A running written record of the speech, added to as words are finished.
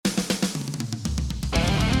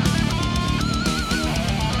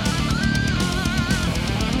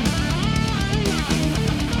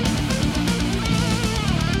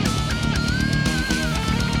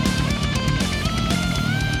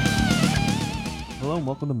Hello and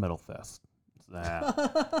welcome to Metal Fest. I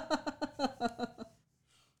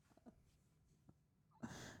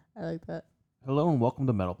like that. Hello and welcome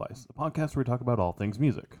to Metal Vice, a podcast where we talk about all things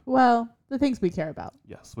music. Well, the things we care about.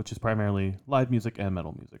 Yes, which is primarily live music and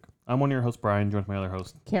metal music. I'm one of your hosts, Brian, joined by my other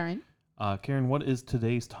host, Karen. Karen, what is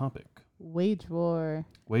today's topic? Wage war.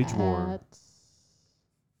 Wage war.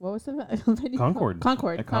 What was the venue? Concord.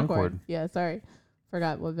 Concord. At Concord. Yeah, sorry.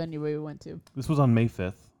 Forgot what venue we went to. This was on May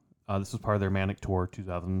 5th. This was part of their Manic Tour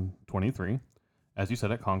 2023. As you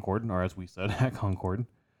said, at Concord, or as we said, at Concord.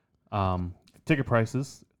 Ticket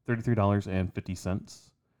prices,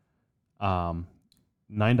 $33.50.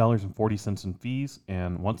 $9.40 in fees,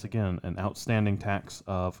 and once again, an outstanding tax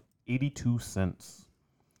of 82 cents.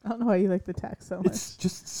 I don't know why you like the tax so much. It's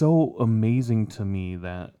just so amazing to me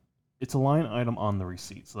that it's a line item on the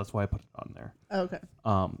receipt, so that's why I put it on there. Oh, okay.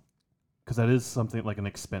 Because that is something like an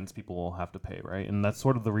expense people will have to pay, right? And that's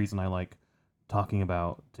sort of the reason I like talking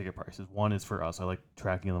about ticket prices. One is for us, I like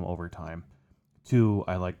tracking them over time. Two,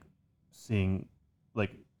 I like seeing,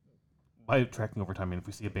 like, by tracking over time, I mean, if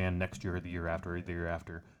we see a band next year or the year after or the year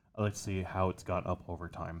after, I like to see how it's gone up over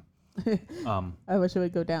time. I wish it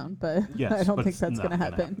would go down, but yes, I don't think that's going to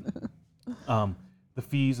happen. The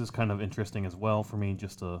fees is kind of interesting as well for me,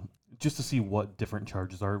 just to see what different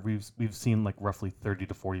charges are. We've seen like roughly 30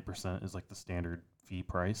 to 40% is like the standard fee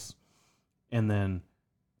price, and then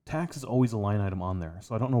tax is always a line item on there.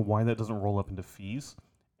 So I don't know why that doesn't roll up into fees,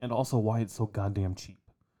 and also why it's so goddamn cheap.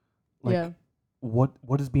 Like, yeah.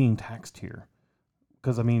 What is being taxed here?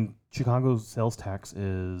 Because I mean, Chicago's sales tax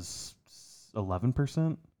is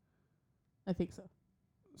 11%. I think so.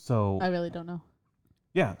 So I really don't know.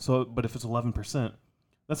 Yeah. So, but if it's 11%,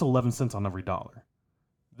 that's 11 cents on every dollar.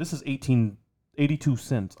 This is 82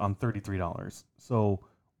 cents on $33. So,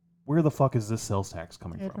 where the fuck is this sales tax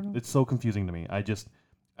coming from? It's so confusing to me. I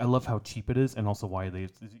love how cheap it is, and also why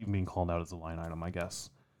it's even being called out as a line item, I guess.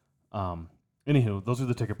 Anywho, those are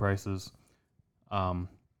the ticket prices.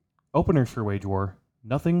 Openers for Wage War: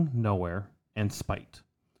 Nothing, Nowhere, and Spite.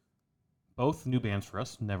 Both new bands for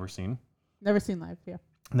us, never seen. Never seen live, yeah.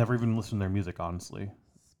 Never even listened to their music, honestly.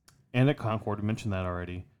 And at Concord, I mentioned that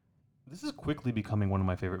already. This is quickly becoming one of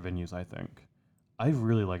my favorite venues, I think. I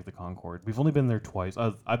really like the Concord. We've only been there twice.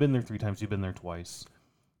 I've been there 3 times. You've been there twice.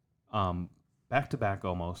 Back to back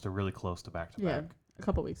almost, or really close to back to back. Yeah, a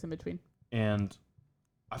couple weeks in between. And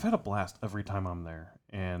I've had a blast every time I'm there.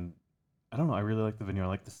 And I don't know, I really like the venue. I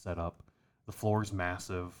like the setup. The floor is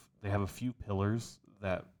massive. They have a few pillars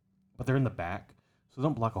but they're in the back, so they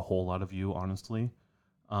don't block a whole lot of view, honestly.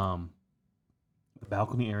 The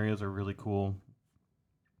balcony areas are really cool.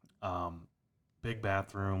 Big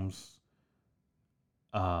bathrooms.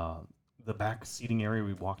 The back seating area,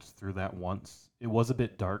 we walked through that once. It was a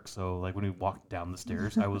bit dark, so like when we walked down the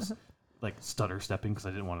stairs, I was like stutter stepping because I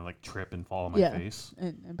didn't want to like trip and fall on my face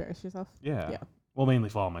And embarrass yourself. Yeah. Well, mainly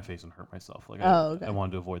fall on my face and hurt myself. Like okay. I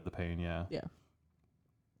wanted to avoid the pain. Yeah. Yeah.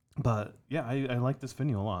 But yeah, I like this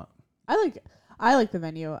venue a lot. I like the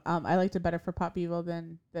venue. I liked it better for Pop Evil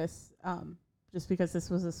than this. Just because this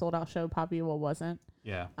was a sold out show, Pop Evil wasn't.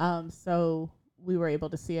 Yeah. So we were able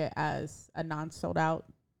to see it as a non-sold out,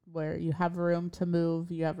 where you have room to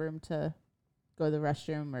move, you have room to go to the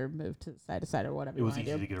restroom or move to side or whatever. It was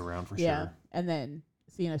easy to get around for sure. Yeah, and then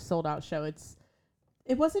seeing a sold out show,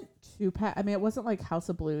 it wasn't too packed. I mean, it wasn't like House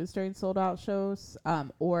of Blues during sold out shows,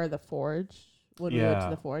 or the Forge when we went to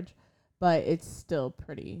the Forge, but it's still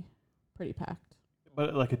pretty packed.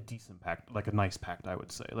 But like a decent packed, like a nice packed, I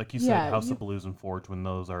would say. Like you said, House of Blues and Forge, when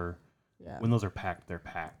those are packed, they're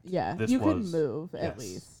packed. Yeah, you can move at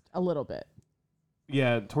least a little bit.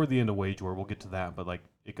 Yeah, toward the end of Wage War, we'll get to that, but like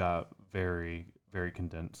it got very, very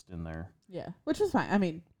condensed in there. Yeah, which was fine. I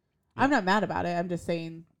mean, I'm not mad about it. I'm just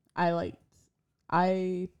saying I liked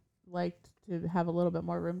to have a little bit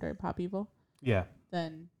more room during Pop Evil. Yeah.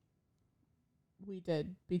 Than we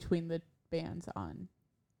did between the bands on.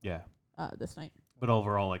 Yeah. This night. But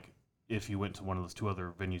overall, like, if you went to one of those 2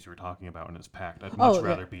 other venues you were talking about and it's packed, I'd much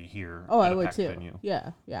rather be here. Oh, at I a would packed too. Venue.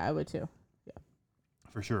 Yeah, I would too. Yeah.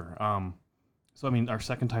 For sure. So I mean, our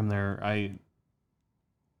second time there,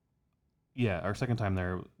 it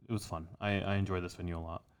was fun. I enjoy this venue a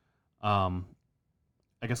lot. I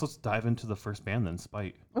guess let's dive into the first band then,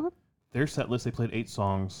 Spite. Okay. Their set list, they played 8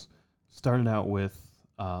 songs. Started out with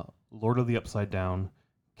Lord of the Upside Down,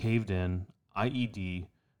 Caved In, IED,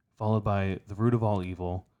 followed by The Root of All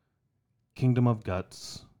Evil, Kingdom of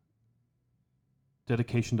Guts,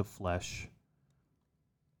 Dedication to Flesh,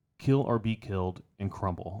 Kill or Be Killed, and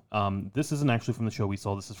Crumble. This isn't actually from the show we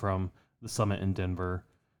saw. This is from the Summit in Denver.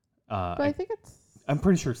 But I think it's... I'm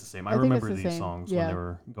pretty sure it's the same. I remember these same. songs when they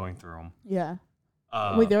were going through them. Yeah.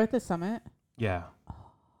 Wait, they're at the summit? Yeah.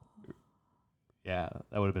 Yeah,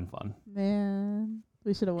 that would have been fun. Man,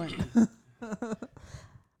 we should have went. But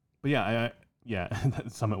yeah,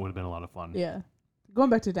 that summit would have been a lot of fun. Yeah. Going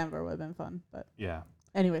back to Denver would have been fun. But yeah.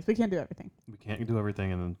 Anyways, we can't do everything. We can't do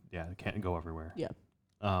everything, and then, we can't go everywhere. Yeah.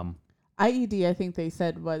 IED, I think they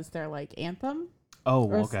said was their, like, anthem.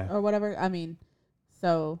 Oh, okay. Or whatever. I mean,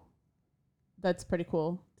 so that's pretty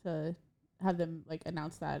cool to have them, like,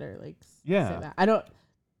 announce that or, like, say that. I don't,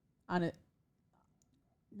 on it,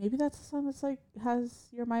 maybe that's the song that's, like, has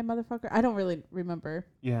You're My Motherfucker. I don't really remember.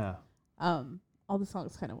 Yeah. All the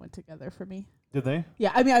songs kind of went together for me. Did they?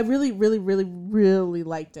 Yeah, I mean, I really, really, really, really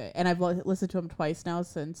liked it. And I've listened to them twice now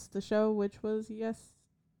since the show, which was, 2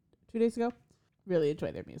 days ago. Really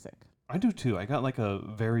enjoy their music. I do too. I got like a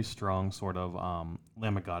very strong sort of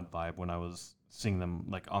Lamb of God vibe when I was seeing them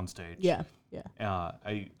like on stage. Yeah.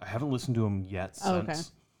 I haven't listened to them yet since. Oh, okay.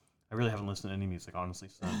 I really haven't listened to any music honestly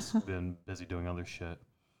since. Been busy doing other shit.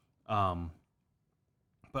 But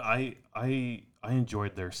I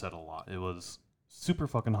enjoyed their set a lot. It was super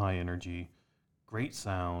fucking high energy, great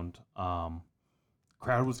sound.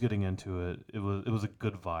 Crowd was getting into it. It was a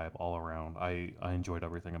good vibe all around. I enjoyed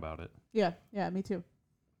everything about it. Yeah, me too.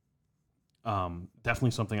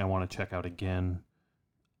 Definitely something I want to check out again.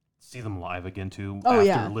 See them live again too. Oh,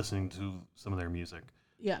 after listening to some of their music.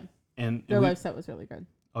 Yeah. And their live set was really good.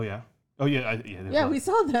 Oh yeah. Oh yeah. Yeah, we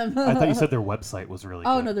saw them. I thought you said their website was really good.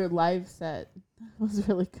 Oh no, their live set was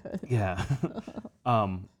really good. Yeah.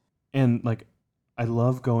 And like, I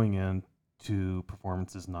love going in to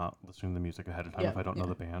performances not listening to the music ahead of time if I don't know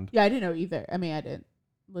the band. Yeah, I didn't know either. I mean, I didn't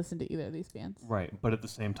listen to either of these bands. Right, but at the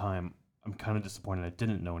same time, I'm kind of disappointed I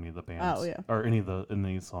didn't know any of the bands. Oh, yeah. Or any of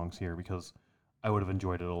these songs here because I would have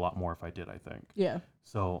enjoyed it a lot more if I did, I think. Yeah.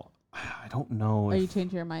 So, I don't know. Are you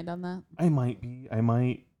changing your mind on that? I might be. I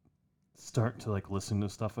might start to like listen to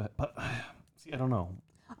stuff, but see, I don't know.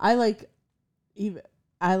 I like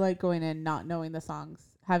going in not knowing the songs,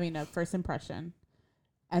 having a first impression,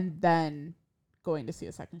 and then going to see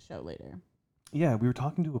a second show later. Yeah, we were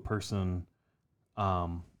talking to a person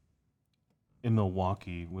in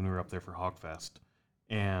Milwaukee when we were up there for Hogfest,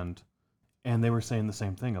 and they were saying the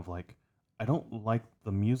same thing of like, I don't like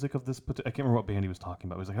the music of this. I can't remember what band he was talking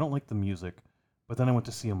about. He was like, I don't like the music, but then I went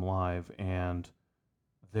to see him live, and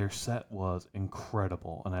their set was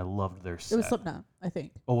incredible, and I loved their set. It was Slipknot, I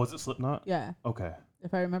think. Oh, was it Slipknot? Yeah. Okay.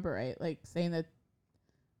 If I remember right, like saying that.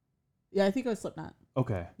 Yeah, I think it was Slipknot.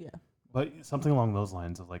 Okay. Yeah. But something along those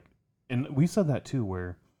lines of like, and we said that too,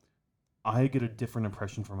 where I get a different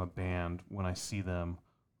impression from a band when I see them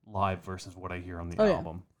live versus what I hear on the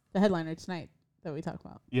album. The headliner tonight that we talked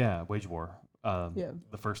about. Yeah, Wage War.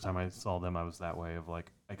 The first time I saw them, I was that way of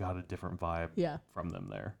like, I got a different vibe from them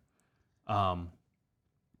there.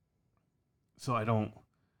 So I don't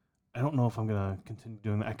know if I'm gonna continue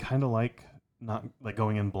doing that. I kind of like not like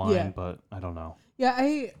going in blind, but I don't know. Yeah,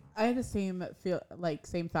 I had the same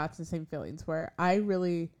same thoughts and same feelings where I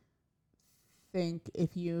really think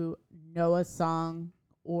if you know a song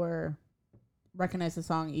or recognize the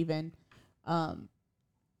song even,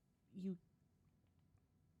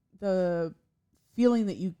 the feeling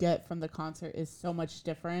that you get from the concert is so much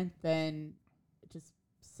different than just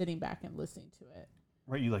sitting back and listening to it.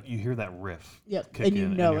 Right, you hear that riff. Yep, and you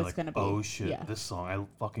know it's like, gonna be. Oh shit, this song I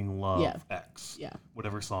fucking love X. Yeah,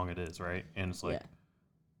 whatever song it is, right? And it's like,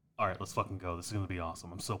 all right, let's fucking go. This is gonna be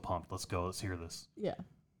awesome. I'm so pumped. Let's go. Let's hear this. Yeah.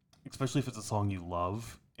 Especially if it's a song you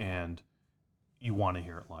love and you want to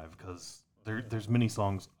hear it live, because there's many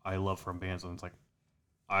songs I love from bands, and it's like,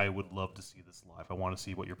 I would love to see this live. I want to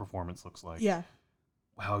see what your performance looks like. Yeah.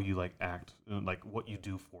 How you like act, and like what you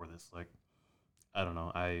do for this. Like, I don't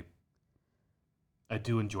know. I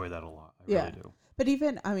do enjoy that a lot. I really do. But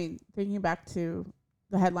even, I mean, thinking back to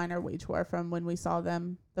the headliner Wage War from when we saw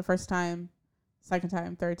them the first time, second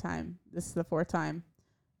time, third time, this is the fourth time.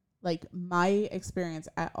 Like, my experience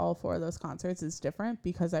at all four of those concerts is different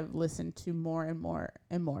because I've listened to more and more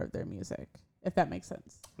and more of their music, if that makes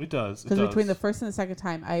sense. It does. Because between the first and the second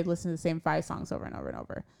time, I listened to the same 5 songs over and over and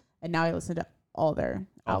over. And now I listen to all their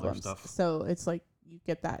albums. Their stuff. So it's like you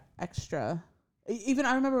get that extra. Even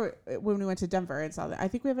I remember when we went to Denver and saw that. I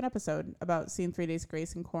think we have an episode about seeing 3 Days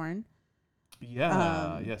Grace and Korn.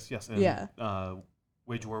 Yeah. Yes. And,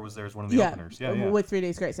 Wage War was there as one of the openers. Yeah. With 3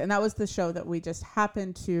 Days Grace. And that was the show that we just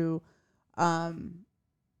happened to find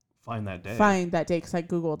that day because I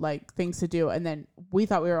Googled like things to do. And then we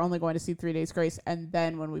thought we were only going to see 3 Days Grace. And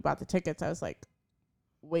then when we bought the tickets, I was like,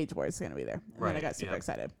 Wage War is going to be there. And then I got super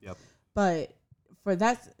excited. Yep. But for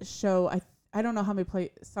that show, I don't know how many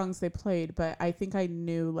songs they played, but I think I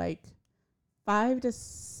knew like 5 to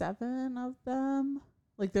 7 of them.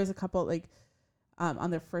 Like there's a couple like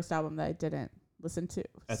on their first album that I didn't listen to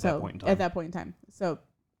at that point in time. At that point in time. So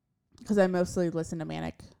because I mostly listened to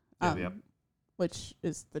Manic, which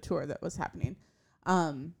is the tour that was happening.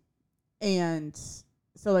 And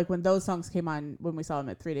so like when those songs came on when we saw them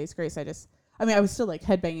at 3 Days Grace, I was still like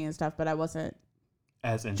headbanging and stuff, but I wasn't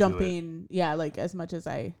as into jumping, like as much as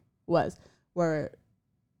I was. Where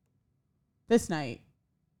this night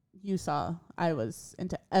you saw I was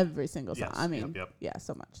into every single song. Yes, I mean, yep.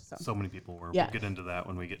 So much. So many people were. Yeah. We'll get into that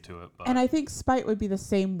when we get to it. But. And I think Spite would be the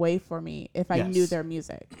same way for me if I knew their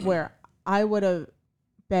music, where I would have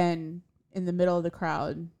been in the middle of the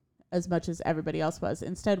crowd as much as everybody else was.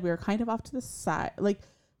 Instead, we were kind of off to the side, like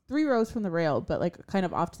 3 rows from the rail, but like kind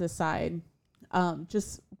of off to the side,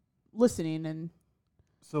 just listening and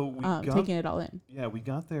so we taking it all in. Yeah, we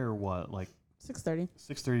got there, like 6:30.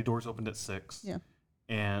 6:30, doors opened at 6. Yeah.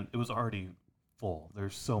 And it was already full.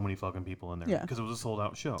 There's so many fucking people in there. Yeah. Because it was a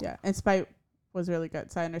sold-out show. Yeah, and Spite was really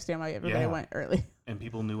good, so I understand why everybody went early. And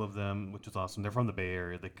people knew of them, which was awesome. They're from the Bay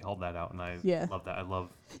Area. They called that out, and I love that. I love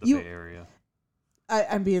the Bay Area.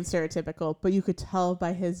 I'm being stereotypical, but you could tell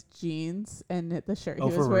by his jeans and the shirt he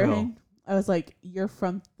was wearing. Real? I was like, you're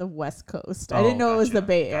from the West Coast. I didn't know it was the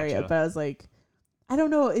Bay Area, but I was like, I don't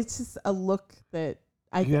know. It's just a look that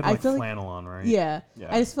I you had like feel flannel on, right? Yeah.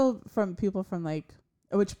 I just feel from people from like,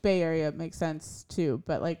 which Bay Area makes sense too,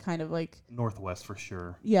 but like kind of like Northwest for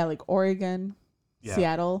sure. Yeah, like Oregon,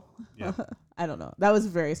 Seattle. Yeah. I don't know. That was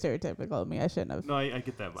very stereotypical of me. I shouldn't have. No, I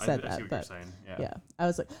get that. I see what you're saying. Yeah. I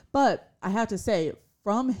was like, but I have to say,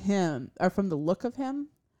 from him or from the look of him,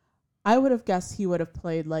 I would have guessed he would have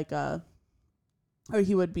played like or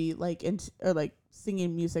he would be like like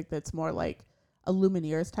singing music that's more like a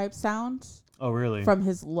Lumineers type sound. Oh, really? From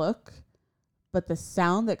his look, but the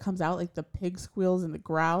sound that comes out, like the pig squeals and the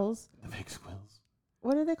growls. The pig squeals.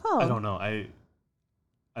 What are they called? I don't know. I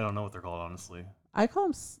don't know what they're called, honestly. I call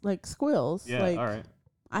them like squeals. Yeah. Like, all right.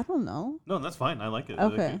 I don't know. No, that's fine. I like it.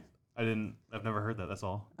 Okay. I've never heard that. That's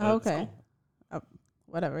all. Okay. Cool.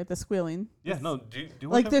 Whatever. The squealing. Yeah. No. Do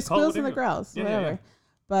like the squeals and the growls. Yeah, whatever. Yeah.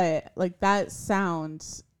 But like that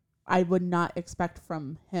sound, I would not expect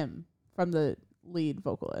from him, from the lead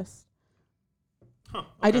vocalist. Huh,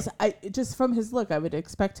 okay. I just from his look, I would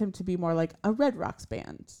expect him to be more like a Red Rocks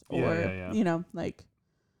band, or like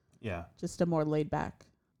just a more laid back.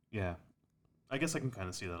 Yeah, I guess I can kind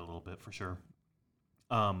of see that a little bit for sure.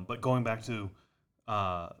 But going back to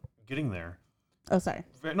getting there. Oh, sorry.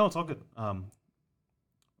 No, it's all good.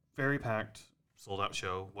 Very packed, sold out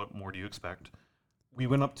show. What more do you expect? We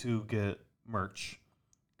went up to get merch,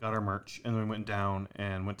 got our merch, and then we went down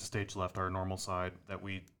and went to stage left, our normal side that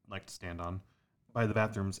we like to stand on, by the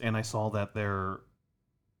bathrooms, and I saw that there's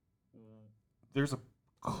a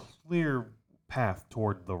clear path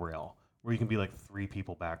toward the rail where you can be like 3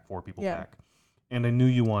 people back, 4 people back. And I knew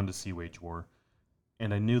you wanted to see Wage War,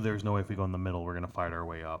 and I knew there's no way if we go in the middle, we're going to fight our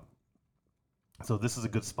way up. So this is a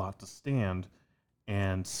good spot to stand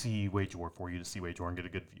and see Wage War for you to see Wage War and get a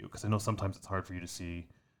good view, because I know sometimes it's hard for you to see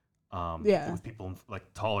with people, like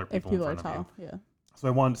taller people in front of you. Yeah. So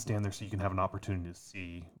I wanted to stand there so you can have an opportunity to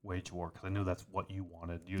see Wage War, because I knew that's what you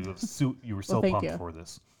wanted. You were so pumped for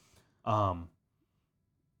this. And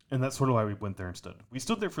that's sort of why we went there instead. We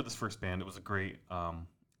stood there for this first band. It was a great...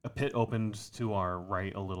 a pit opened to our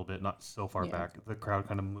right a little bit, not so far back. The crowd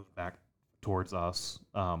kind of moved back towards us.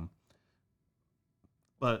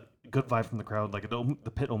 But good vibe from the crowd. Like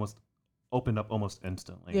the pit almost opened up almost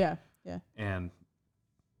instantly. Yeah. And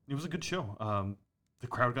it was a good show. The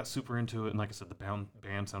crowd got super into it, and like I said, the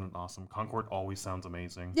band sounded awesome. Concord always sounds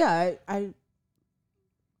amazing. Yeah, I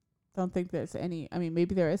don't think there's any... I mean,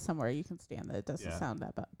 maybe there is somewhere you can stand that it doesn't sound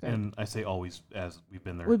that bad. Good. And I say always, as we've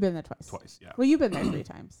been there. We've been there twice. Twice, yeah. Well, you've been there 3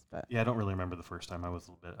 times, but... Yeah, I don't really remember the first time. I was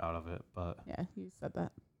a little bit out of it, but... Yeah, you said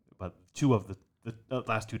that. But 2 of the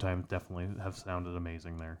last 2 times definitely have sounded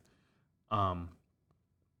amazing there.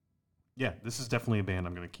 Yeah, this is definitely a band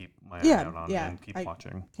I'm going to keep my eye out on and keep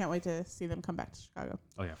watching. Can't wait to see them come back to Chicago.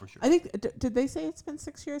 Oh, yeah, for sure. I think, did they say it's been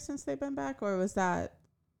 6 years since they've been back, or was that...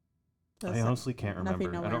 I honestly can't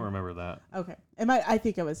remember. I don't remember that. Okay. I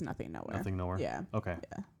think it was Nothing Nowhere. Nothing Nowhere? Yeah. Okay.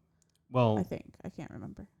 Yeah. Well... I can't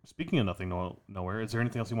remember. Speaking of Nothing Nowhere, is there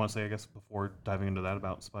anything else you want to say, I guess, before diving into that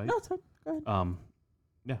about Spite? No, it's fine. Go ahead.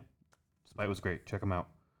 Yeah. Spite was great. Check them out.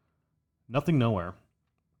 Nothing Nowhere.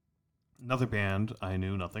 Another band I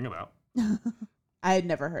knew nothing about. I had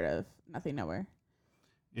never heard of Nothing Nowhere.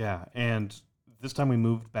 Yeah, and this time we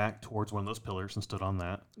moved back towards one of those pillars and stood on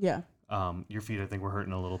that. Yeah. Your feet, I think, were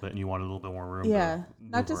hurting a little bit, and you wanted a little bit more room. Yeah,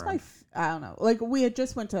 not just around. I don't know. Like we had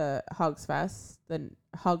just went to Hogfest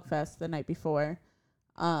the night before,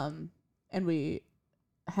 and we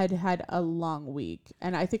had a long week,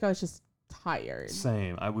 and I think I was just tired.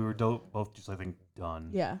 Same. We were both just, I think, done.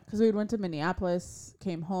 Yeah, because we went to Minneapolis,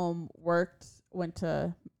 came home, worked, went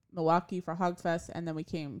to Milwaukee for Hogfest, and then we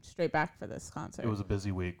came straight back for this concert. It was a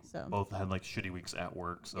busy week. So both had like shitty weeks at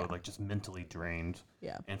work, so like just mentally drained.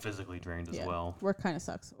 Yeah. And physically drained as well. Work kind of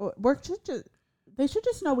sucks. Work they should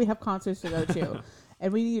just know we have concerts to go to,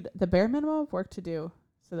 and we need the bare minimum of work to do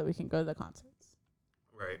so that we can go to the concerts.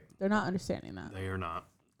 Right. They're not understanding that. They are not.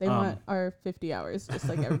 They want our 50 hours just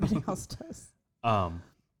like everybody else does. So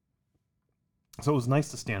it was nice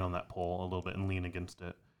to stand on that pole a little bit and lean against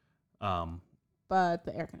it. But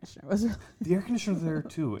the air conditioner was really the air conditioner there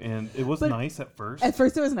too, and it was nice at first. At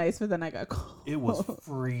first it was nice, but then I got cold. It was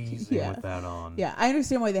freezing with that on. Yeah, I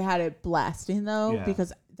understand why they had it blasting though,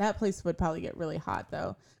 because that place would probably get really hot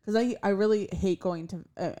though. Because I really hate going to.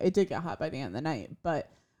 It did get hot by the end of the night,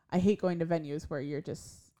 but I hate going to venues where you're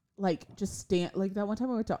just stand like that one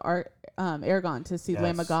time I went to Aragon to see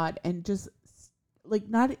Lamb of God, and just like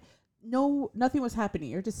nothing was happening.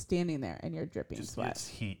 You're just standing there and you're dripping sweat. It's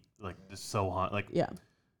heat. Like, it's so hot. Like,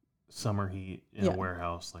 summer heat in a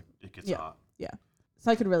warehouse. Like, it gets hot. Yeah.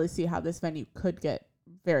 So I could really see how this venue could get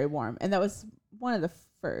very warm. And that was one of the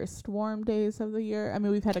first warm days of the year. I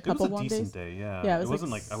mean, we've had a couple warm days. It was a decent day, yeah. Yeah, it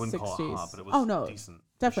wasn't like, I wouldn't 60s. Call it hot, but it was decent.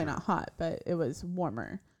 Definitely not hot, but it was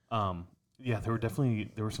warmer. Yeah, there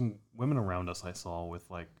were some women around us I saw with,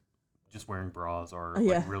 like, just wearing bras or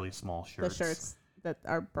like really small shirts. The shirts that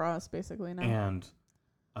are bras, basically, now. And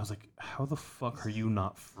I was like, how the fuck are you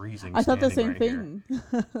not freezing? I thought the same thing.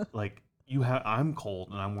 Like, I'm cold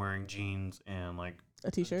and I'm wearing jeans and like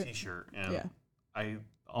a t-shirt. And I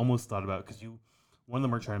almost thought about, because one of the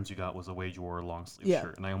merch items you got was a Wage War long sleeve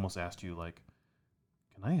shirt, and I almost asked you, like,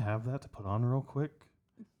 can I have that to put on real quick?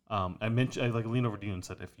 I like leaned over to you and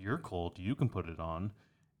said, if you're cold, you can put it on.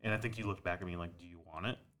 And I think you looked back at me like, do you want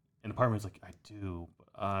it? And the part of me was like, I do, but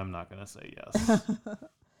I'm not gonna say yes.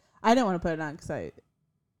 I didn't want to put it on because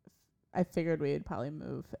I figured we would probably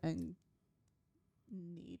move and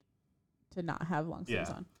need to not have long sleeves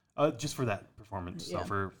on. Just for that performance. So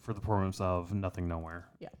for the performance of Nothing Nowhere.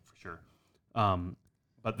 Yeah. For sure.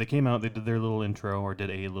 But they came out, they did their little intro, or did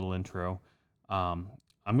a little intro. I'm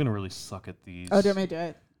going to really suck at these. Oh, do you want me to do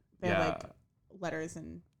it? They have like letters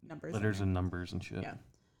and numbers. Letters and numbers and shit.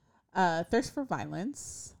 Yeah. Thirst for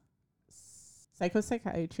Violence,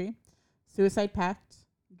 Psychopsychiatry, Suicide Pact,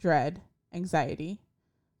 Dread, Anxiety,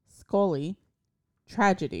 Scully,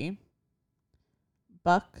 Tragedy,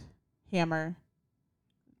 Buck, Hammer,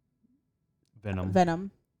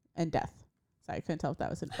 Venom, and Death. Sorry, I couldn't tell if that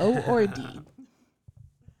was an O or a D.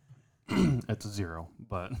 It's a 0,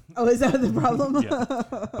 but... Oh, is that the problem? Yeah,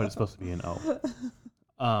 but it's supposed to be an O.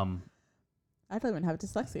 I don't even have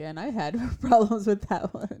dyslexia, and I had problems with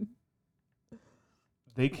that one.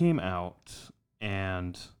 They came out,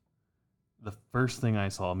 and the first thing I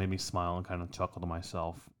saw made me smile and kind of chuckle to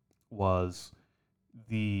myself was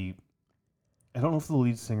I don't know if the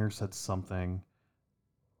lead singer said something,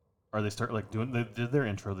 or they start like they did their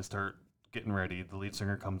intro, they start getting ready, the lead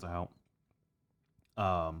singer comes out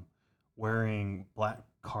wearing black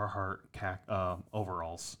Carhartt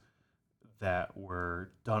overalls that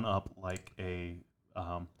were done up like a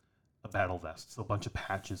battle vest, so a bunch of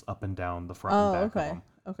patches up and down the front and back of them.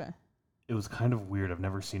 Okay. It was kind of weird. I've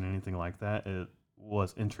never seen anything like that. It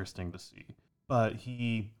was interesting to see. But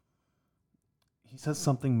he says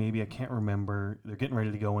something, maybe, I can't remember. They're getting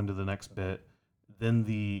ready to go into the next bit. Then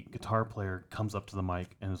the guitar player comes up to the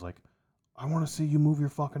mic and is like, I want to see you move your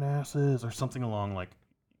fucking asses, or something along, like,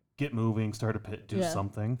 get moving, start a pit, do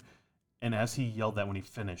something. And as he yelled that when he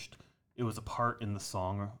finished, it was a part in the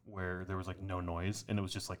song where there was like no noise, and it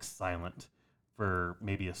was just like silent for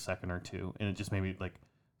maybe a second or two. And it just made me like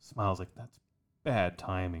smile. I was like, that's bad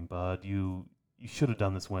timing, bud. You should have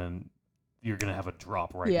done this when you're going to have a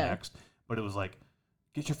drop next. But it was like,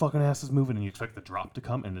 get your fucking asses moving, and you expect the drop to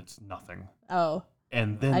come, and it's nothing. Oh.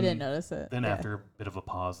 And then I didn't notice it. Then after a bit of a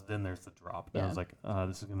pause, then there's the drop. And I was like,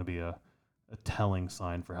 this is going to be a telling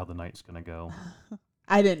sign for how the night's going to go.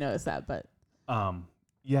 I didn't notice that, but...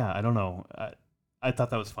 yeah, I don't know. I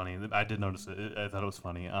thought that was funny. I did notice it. I thought it was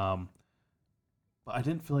funny. But I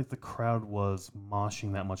didn't feel like the crowd was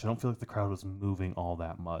moshing that much. I don't feel like the crowd was moving all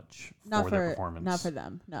that much for their performance. Not for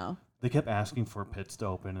them, no. They kept asking for pits to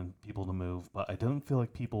open and people to move, but I didn't feel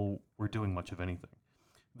like people were doing much of anything.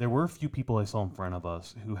 There were a few people I saw in front of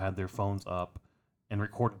us who had their phones up and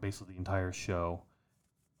recorded basically the entire show.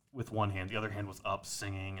 with one hand. The other hand was up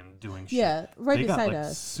singing and doing shit. Yeah, right they beside got,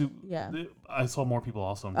 us. I saw more people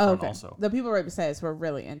also in front also. The people right beside us were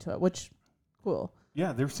really into it, which, cool.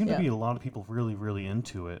 Yeah, there seemed to be a lot of people really, really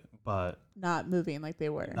into it, but... Not moving like they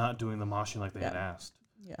were. Not doing the moshing like they had asked.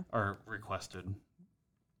 Yeah. Or requested.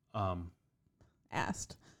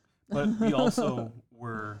 Asked. But we also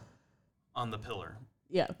were on the pillar.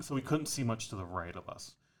 Yeah. So we couldn't see much to the right of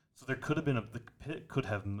us. So there could have been the pit could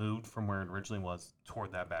have moved from where it originally was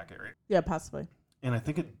toward that back area. Yeah, possibly. And I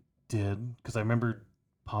think it did, because I remember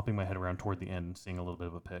popping my head around toward the end and seeing a little bit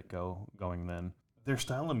of a pit going then. Their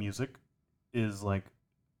style of music is like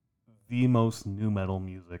the most new metal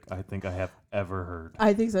music I think I have ever heard.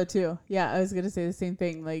 I think so too. Yeah, I was gonna say the same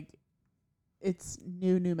thing. Like, it's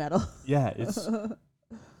new metal. Yeah, it's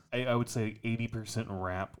I would say 80%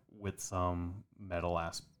 rap with some metal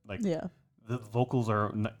the vocals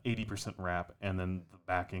are 80% rap, and then the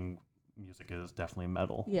backing music is definitely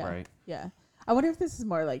metal, right? Yeah. I wonder if this is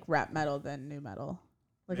more like rap metal than new metal.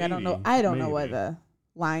 Like, maybe, I don't know what the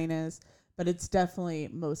line is, but it's definitely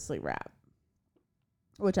mostly rap,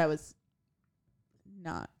 which I was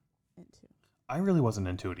not into. I really wasn't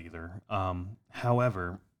into it either.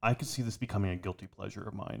 However, I could see this becoming a guilty pleasure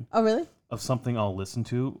of mine. Oh, really? Of something I'll listen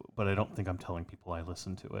to, but I don't think I'm telling people I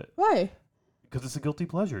listen to it. Why? Because it's a guilty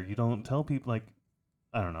pleasure. You don't tell people, like,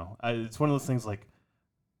 I don't know. It's one of those things, like,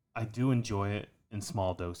 I do enjoy it in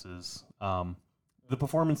small doses. The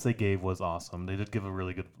performance they gave was awesome. They did give a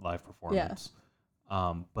really good live performance.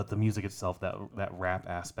 Yeah. But the music itself, that rap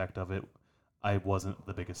aspect of it, I wasn't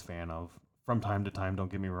the biggest fan of. From time to time, don't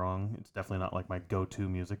get me wrong. It's definitely not like my go-to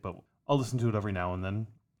music, but I'll listen to it every now and then.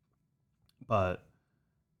 But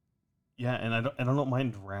yeah, and I don't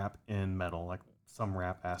mind rap in metal, like some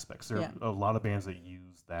rap aspects. There are a lot of bands that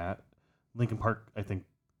use that. Linkin Park, I think,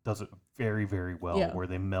 does it very, very well, where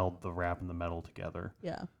they meld the rap and the metal together.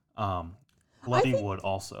 Yeah. Bloody Wood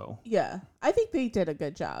also. Yeah, I think they did a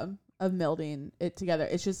good job of melding it together.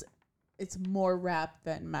 It's just, it's more rap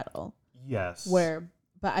than metal. Yes.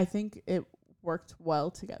 But I think it worked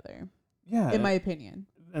well together. Yeah. In my opinion.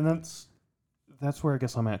 And that's where I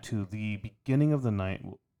guess I'm at too. The beginning of the night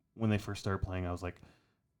when they first started playing, I was like,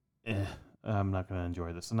 I'm not going to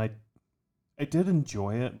enjoy this. And I did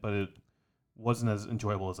enjoy it, but it wasn't as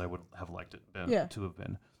enjoyable as I would have liked it to have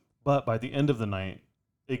been. But by the end of the night,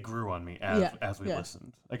 it grew on me as we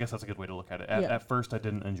listened. I guess that's a good way to look at it. At first, I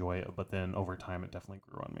didn't enjoy it, but then over time, it definitely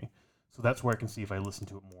grew on me. So that's where I can see if I listen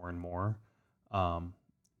to it more and more.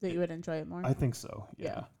 That you would enjoy it more? I think so,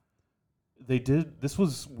 yeah. They did. This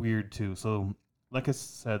was weird, too. So, like I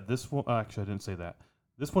said, this one... actually, I didn't say that.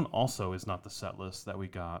 This one also is not the set list that we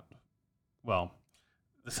got. Well,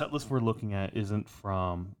 the set list we're looking at isn't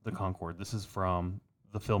from the Concord. This is from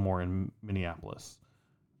the Fillmore in Minneapolis.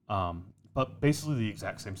 But basically the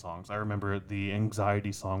exact same songs. I remember the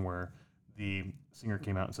Anxiety song where the singer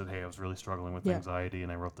came out and said, hey, I was really struggling with anxiety,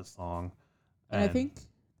 and I wrote this song. And I think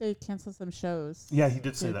they canceled some shows. Yeah, he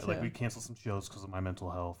did say that. Like, we canceled some shows because of my mental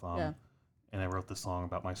health. And I wrote this song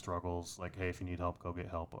about my struggles. Like, hey, if you need help, go get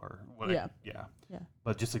help. Or what? Yeah.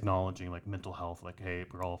 But just acknowledging, like, mental health. Like, hey,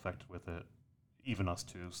 we're all affected with it. Even us,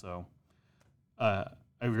 too. So I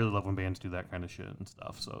really love when bands do that kind of shit and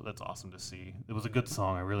stuff. So that's awesome to see. It was a good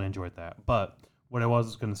song. I really enjoyed that. But what I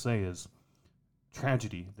was going to say is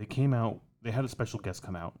Tragedy. They came out. They had a special guest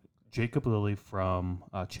come out. Jacob Lilly from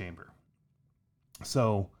Chamber.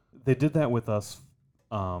 So they did that with us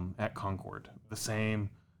at Concord. The same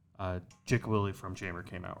Jacob Lilly from Chamber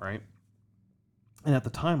came out, right? And at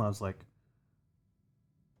the time, I was like,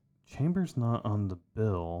 Chamber's not on the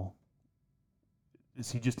bill.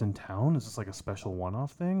 Is he just in town? Is this like a special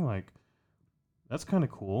one-off thing? Like, that's kind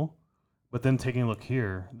of cool. But then taking a look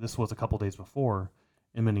here, this was a couple days before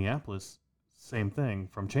in Minneapolis, same thing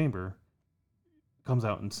from Chamber, comes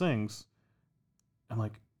out and sings. I'm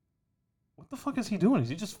like, what the fuck is he doing? Is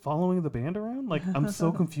he just following the band around? Like, I'm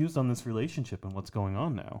so confused on this relationship and what's going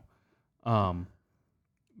on now.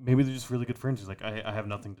 Maybe they're just really good friends. He's like, I have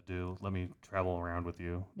nothing to do. Let me travel around with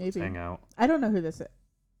you. Maybe. Let's hang out. I don't know who this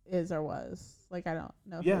is or was. Like, I don't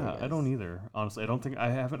know. Yeah, I don't either. Honestly, I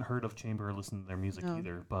haven't heard of Chamber or listened to their music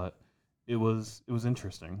either, but it was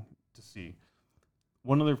interesting to see.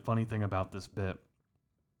 One other funny thing about this bit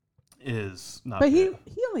is not. But he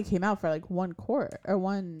only came out for like one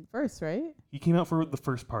verse, right? He came out for the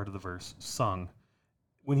first part of the verse, sung.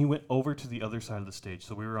 When he went over to the other side of the stage,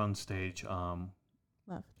 so we were on stage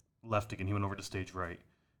left again. He went over to stage right.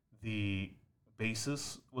 The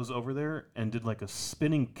bassist was over there and did like a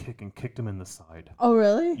spinning kick and kicked him in the side. Oh,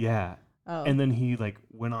 really? Yeah. Oh. And then he like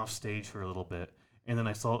went off stage for a little bit, and then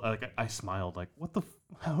I saw I smiled like,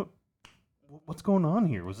 what's what's going on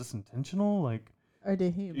here? Was this intentional? Like, or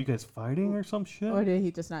did he? you guys fighting or some shit? Or did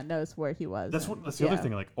he just not notice where he was? That's the other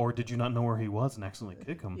thing. Like, or did you not know where he was and accidentally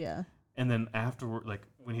kick him? Yeah. And then afterward, like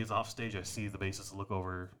when he's off stage, I see the bassist look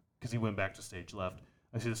over because he went back to stage left.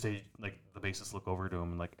 I see the bassist look over to him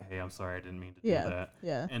and like, hey, I'm sorry, I didn't mean to do that.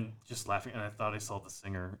 Yeah. And just laughing. And I thought I saw the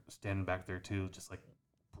singer standing back there too, just like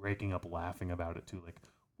breaking up laughing about it too. Like,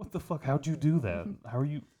 what the fuck? How'd you do that? How are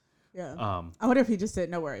you? Yeah. I wonder if he just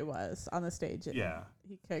didn't know where he was on the stage. And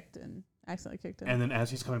he kicked and accidentally kicked him. And then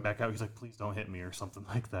as he's coming back out, he's like, please don't hit me or something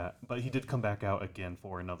like that. But he did come back out again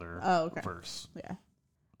for another verse. Yeah.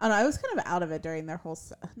 I don't know. I was kind of out of it during their whole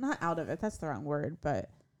not out of it. That's the wrong word, but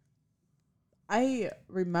I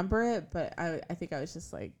remember it, but I think I was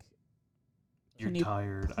just like, you're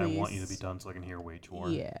tired. I want you to be done so I can hear Wage War.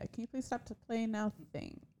 Yeah. Can you please stop playing now?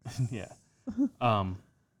 Thanks. Yeah.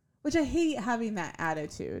 Which I hate having that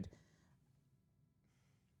attitude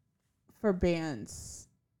for bands.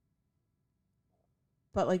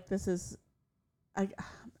 But like this is I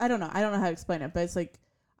don't know. I don't know how to explain it, but it's like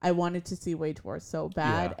I wanted to see Wage War so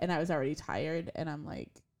bad and I was already tired and I'm like,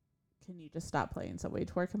 can you just stop playing so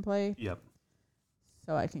Wage War can play? Yep.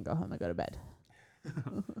 So I can go home and go to bed.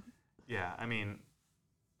 Yeah, I mean,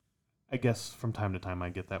 I guess from time to time I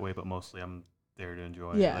get that way, but mostly I'm there to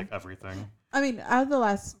enjoy like everything. I mean, out of the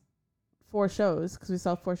last 4 shows, because we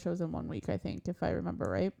saw 4 shows in 1 week, I think, if I remember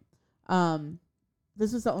right.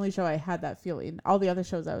 This was the only show I had that feeling. All the other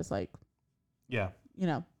shows I was like, yeah, you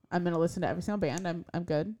know, I'm gonna listen to every single band. I'm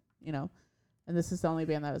good, you know. And this is the only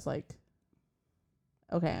band that was like,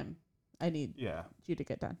 okay, I need you to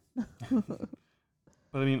get done.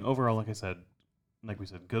 But I mean, overall, like we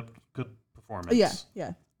said, good performance.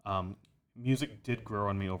 Yeah. Music did grow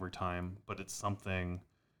on me over time, but it's something.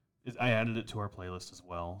 I added it to our playlist as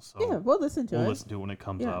well, so we'll listen to it. We'll listen to it when it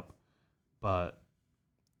comes up, but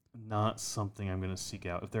not something I'm going to seek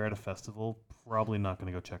out. If they're at a festival, probably not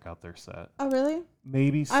going to go check out their set. Oh, really?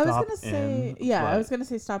 Maybe stop in. I was going to say, I was going to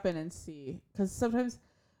say stop in and see, because sometimes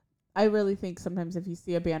I really think sometimes if you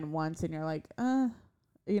see a band once and you're like,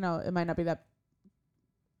 you know, it might not be that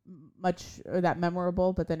much or that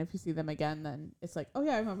memorable, but then if you see them again, then it's like, oh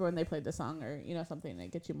yeah, I remember when they played the song, or you know, something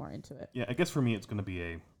that gets you more into it. Yeah, I guess for me it's going to be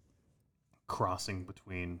a crossing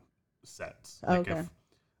between sets. Like if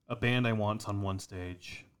a band I want's on one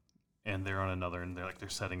stage and they're on another and they're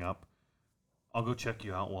setting up, I'll go check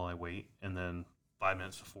you out while I wait, and then 5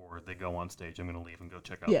 minutes before they go on stage, I'm going to leave and go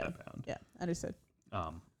check out that band. Yeah, understood.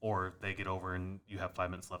 Or if they get over and you have 5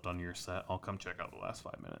 minutes left on your set, I'll come check out the last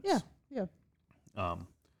 5 minutes. Yeah.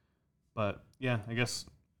 But yeah, I guess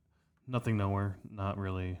Nothing Nowhere, not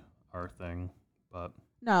really our thing, but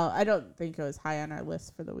no, I don't think it was high on our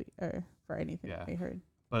list for the week or for anything I heard.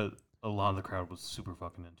 But a lot of the crowd was super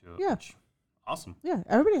fucking into it. Yeah. Which, awesome. Yeah,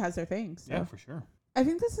 everybody has their things. So. Yeah, for sure. I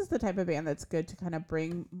think this is the type of band that's good to kind of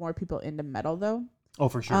bring more people into metal, though. Oh,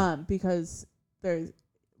 for sure. Because there's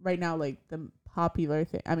right now like the popular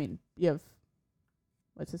thing. I mean, you have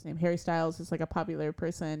what's his name, Harry Styles is like a popular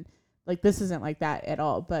person. Like this isn't like that at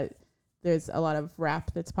all, but there's a lot of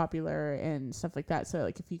rap that's popular and stuff like that. So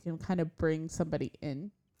like if you can kind of bring somebody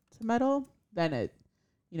in to metal, then it,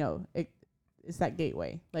 you know, it's that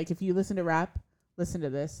gateway. Like if you listen to rap, listen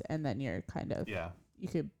to this, and then you're kind of you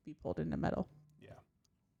could be pulled into metal. Yeah.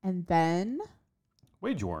 And then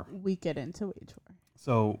Wage War. We get into Wage War.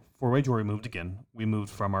 So for Wage War, we moved again. We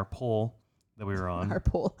moved from our pole that we were on, our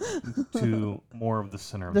pole, to more of the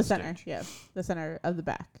center of the center. Stage. Yeah, the center of the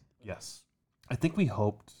back. Yes, I think we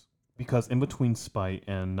hoped, because in between Spite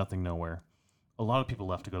and Nothing Nowhere, a lot of people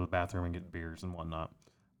left to go to the bathroom and get beers and whatnot.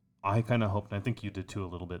 I kind of hoped, and I think you did too a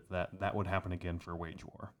little bit, that would happen again for Wage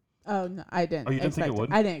War. Oh, no, I didn't. Oh, you didn't think it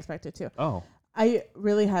would? I didn't expect it to. Oh. I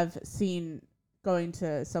really have seen going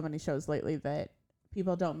to so many shows lately that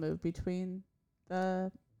people don't move between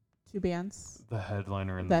the two bands. The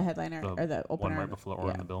headliner and the headliner or the opener. One right before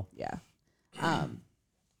or in the bill. Yeah.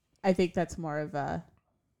 I think that's more of a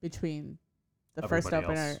between the Everybody first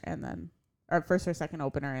opener else. and then, or first or second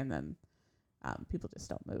opener, and then people just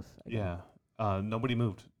don't move. Again. Yeah. Nobody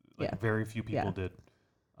moved. Very few people did.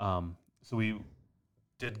 So we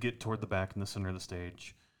did get toward the back in the center of the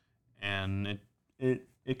stage, and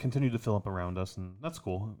it continued to fill up around us, and that's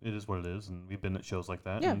cool. It is what it is, and we've been at shows like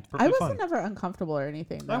that. Yeah, and it's I wasn't fun. never uncomfortable or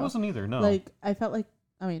anything. Though. I wasn't either. No, like I felt like,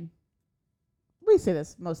 I mean, we say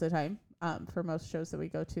this most of the time. For most shows that we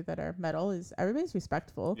go to that are metal, is everybody's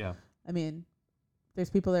respectful. Yeah, I mean,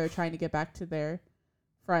 there's people that are trying to get back to their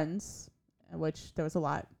friends, which there was a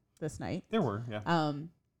lot this night. there were. Yeah.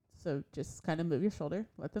 So just kind of move your shoulder,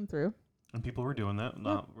 let them through. And people were doing that,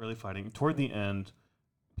 not really fighting. Toward the end,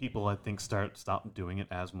 people I think stopped doing it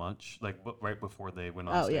as much, like right before they went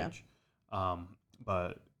on stage. Yeah.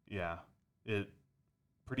 But yeah, it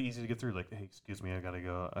pretty easy to get through. Like, hey, excuse me, I gotta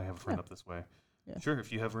go. I have a friend up this way. Yeah. Sure,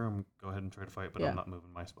 if you have room, go ahead and try to fight, but I'm not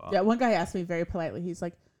moving my spot. Yeah, one guy asked me very politely. He's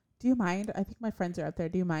like, "Do you mind? I think my friends are out there.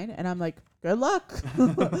 Do you mind?" And I'm like, "Good luck."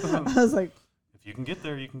 I was like, "If you can get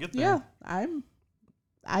there, you can get there." Yeah,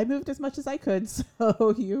 I moved as much as I could,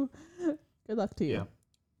 so good luck to you. Yeah.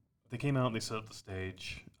 They came out and they set up the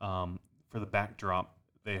stage. For the backdrop,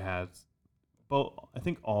 they had I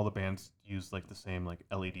think all the bands used like the same like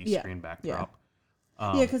LED screen backdrop.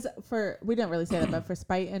 Yeah, because we didn't really say that, but for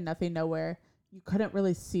Spite and Nothing Nowhere, you couldn't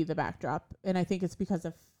really see the backdrop, and I think it's because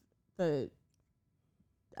of the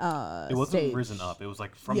it wasn't stage. Risen up. It was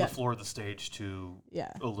like from the floor of the stage to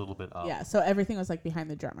a little bit up. Yeah, so everything was like behind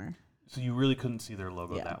the drummer. So you really couldn't see their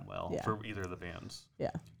logo that well for either of the bands.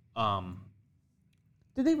 Yeah.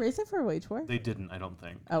 Did they raise it for Wage War? They didn't, I don't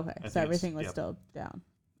think. Okay, so everything was still down.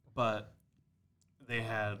 But they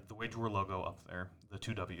had the Wage War logo up there, the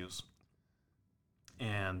 2 W's.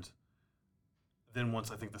 And then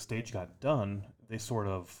once I think the stage got done, they it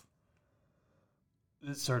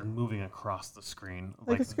started moving across the screen.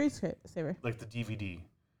 Like a screensaver. Like the DVD.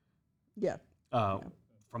 Yeah.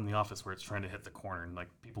 From The Office where it's trying to hit the corner and like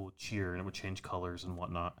people would cheer and it would change colors and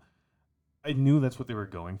whatnot. I knew that's what they were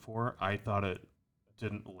going for. I thought it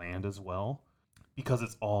didn't land as well because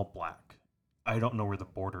it's all black. I don't know where the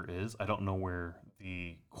border is. I don't know where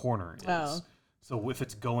the corner is. Oh. So if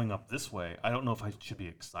it's going up this way, I don't know if I should be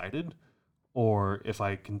excited or if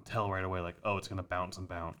I can tell right away, like, oh, it's going to bounce and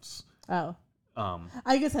bounce. Oh.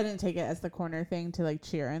 I guess I didn't take it as the corner thing to like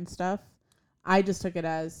cheer and stuff. I just took it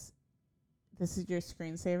as this is your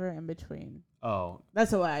screensaver in between. Oh. That's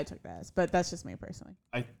the way I took that as, but that's just me personally.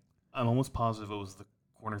 I'm almost positive it was the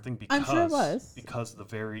corner thing because I'm sure it was. Because the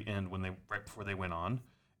very end right before they went on,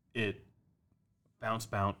 it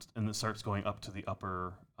bounced and it starts going up to the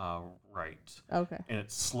upper right. Okay. And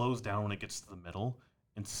it slows down when it gets to the middle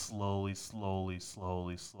and slowly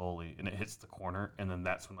and it hits the corner and then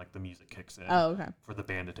that's when like the music kicks in. Oh, okay. For the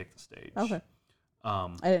band to take the stage. Okay. I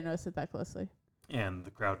didn't notice it that closely. And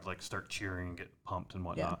the crowd like start cheering and get pumped and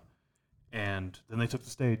whatnot. Yeah. And then they took the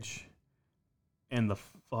stage and the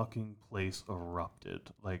fucking place erupted.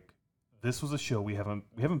 Like this was a show we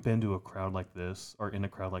haven't been to a crowd like this or in a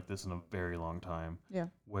crowd like this in a very long time. Yeah.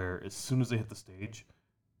 Where as soon as they hit the stage,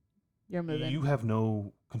 you're moving. You have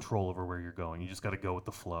no control over where you're going. You just got to go with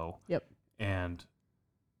the flow. Yep. And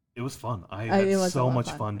it was fun. I had so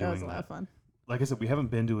much fun doing that. It was a lot of fun. Like I said, we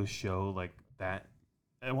haven't been to a show like that.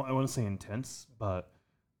 I want to say intense, but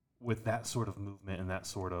with that sort of movement and that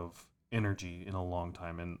sort of energy in a long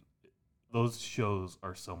time. And those shows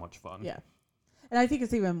are so much fun. Yeah. And I think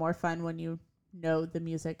it's even more fun when you know the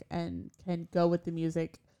music and can go with the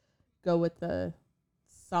music, go with the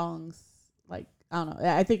songs. Like, I don't know.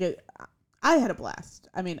 I think I had a blast.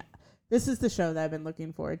 I mean, this is the show that I've been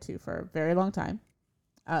looking forward to for a very long time,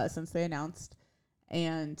 since they announced.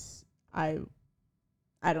 And I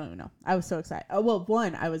don't even know. I was so excited. Oh, well,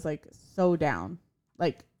 one, I was like so down,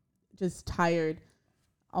 like just tired,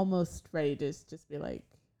 almost ready to just be like,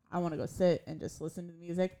 I want to go sit and just listen to the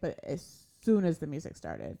music. But as soon as the music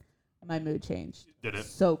started, my mood changed. Did it?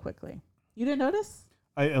 So quickly. You didn't notice?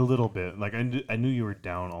 A little bit. Like I knew you were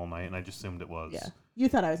down all night and I just assumed it was. Yeah. You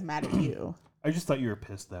thought I was mad at you. I just thought you were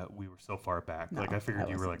pissed that we were so far back. No, like I figured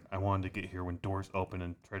you were like, I wanted to get here when doors open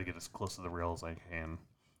and try to get as close to the rail as I can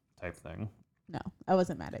type thing. No, I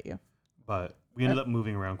wasn't mad at you. But we ended up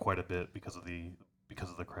moving around quite a bit because of the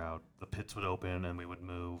crowd. The pits would open and we would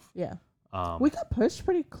move. Yeah. We got pushed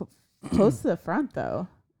pretty close to the front though.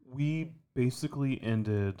 We basically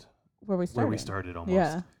ended where we started almost.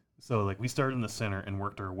 Yeah. So like we started in the center and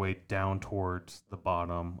worked our way down towards the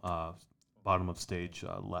bottom of stage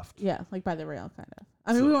left. Yeah, like by the rail kind of.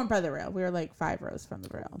 I mean, we weren't by the rail. We were like 5 rows from the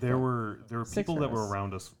rail. There were people that were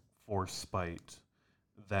around us for Spite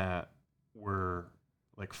that were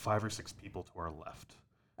like 5 or 6 people to our left.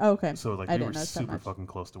 Oh, okay. So like we were super fucking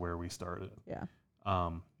close to where we started. Yeah.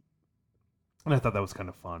 And I thought that was kind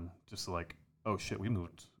of fun, just to like, oh shit, we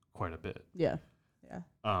moved quite a bit. Yeah. Yeah.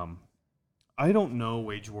 I don't know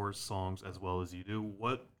Wage War's songs as well as you do.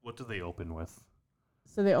 What do they open with?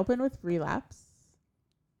 So they open with Relapse.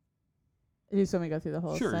 Do you just want me to go through the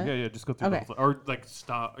whole Sure, set? yeah, just go through the whole or like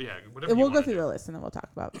stop, yeah, whatever. We'll go through the list and then we'll talk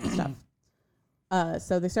about stuff.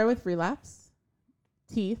 So they start with Relapse,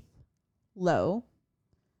 Teeth, Low,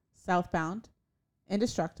 Southbound,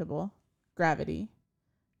 Indestructible, Gravity,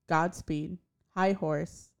 Godspeed, High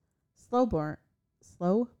Horse, Slow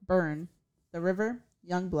Burn, The River,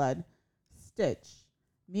 Young Blood, Stitch,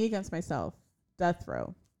 Me Against Myself, Death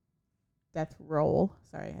Row, Death Roll.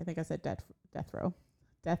 Sorry, I think I said Death Row.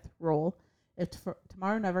 Death Roll. If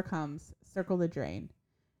Tomorrow Never Comes, Circle the Drain.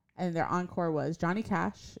 And their encore was Johnny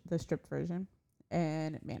Cash, the stripped version,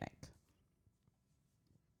 and Manic.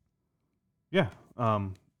 Yeah.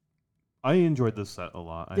 I enjoyed this set a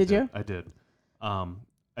lot. Did you? I did.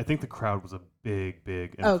 I think the crowd was a big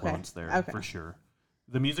influence there for sure.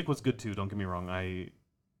 The music was good too. Don't get me wrong. I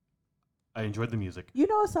enjoyed the music. You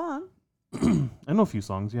know a song? I know a few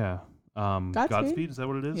songs. Yeah. Godspeed. Is that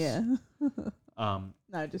what it is? Yeah.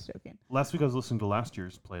 No, just joking. Last week I was listening to last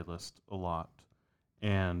year's playlist a lot,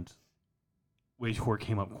 and Wage War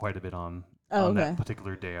came up quite a bit on that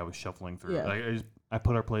particular day. I was shuffling through. Yeah. I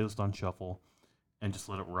put our playlist on shuffle and just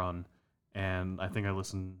let it run, and I think I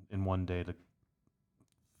listened in one day to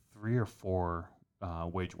 3 or 4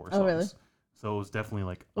 Wage War songs. Oh, really? So it was definitely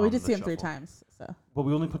like. Well, we did see them shuffle. 3 times, so. But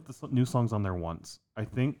we only put the new songs on there once. I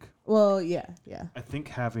think. Well, yeah. I think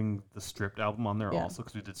having the stripped album on there also,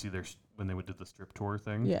 because we did see their when they would do the strip tour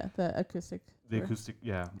thing. Yeah, the acoustic. Acoustic,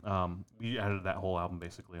 yeah. We added that whole album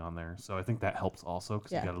basically on there, so I think that helps also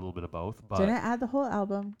because you got a little bit of both. But didn't add the whole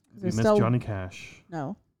album. We missed Johnny Cash.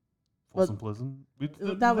 No. Folsom Pleasant.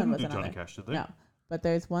 That one wasn't Johnny on there. Cash, did they? No, but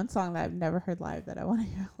there's one song that I've never heard live that I want to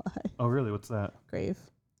hear live. Oh, really? What's that? Grave.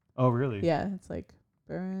 Oh, really? Yeah, it's like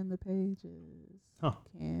burn the pages. Huh.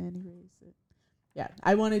 Can't erase it. Yeah,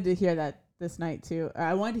 I wanted to hear that this night too.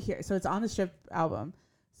 I wanted to hear. So it's on the strip album.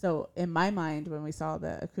 So in my mind, when we saw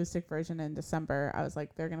the acoustic version in December, I was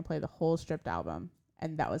like, they're gonna play the whole stripped album,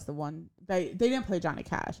 and that was the one. They didn't play Johnny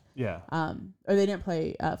Cash. Yeah. Or they didn't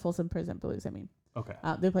play Folsom Prison Blues. I mean. Okay.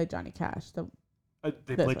 They played Johnny Cash. They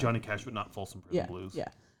played Johnny Cash, but not Folsom Prison Blues. Yeah.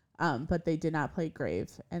 But they did not play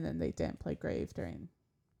Grave, and then they didn't play Grave during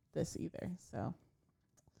this either. So,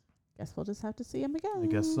 guess we'll just have to see him again. I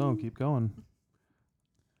guess so. Keep going.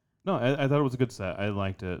 No, I thought it was a good set. I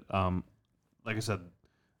liked it. Like I said,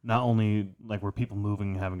 not only like were people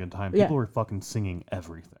moving and having a good time, people were fucking singing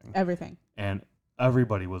everything. Everything. And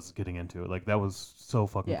everybody was getting into it. Like that was so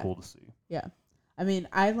fucking cool to see. Yeah. I mean,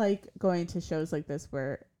 I like going to shows like this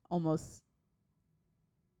where almost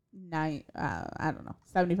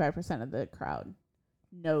 75% of the crowd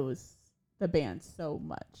knows the band so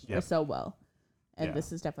much or so well. And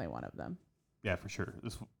this is definitely one of them. Yeah, for sure. It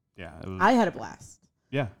was, I had a blast.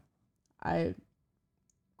 Yeah.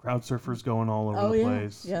 Crowd surfers going all over the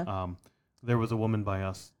place. Yeah. There was a woman by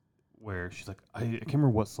us where she's like, I can't remember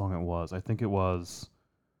what song it was. I think it was,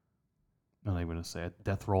 I'm not even going to say it,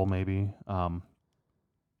 Death Roll maybe.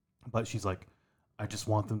 But she's like, I just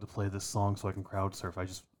want them to play this song so I can crowd surf.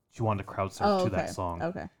 She wanted to crowd surf to that song.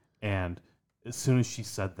 Okay. And as soon as she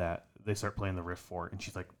said that, they start playing the riff for it, and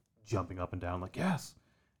she's like jumping up and down, like, yes.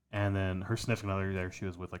 And then her significant other there, she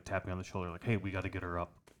was with like tapping on the shoulder, like, hey, we got to get her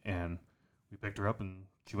up. And we picked her up, and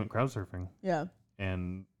she went crowd surfing. Yeah.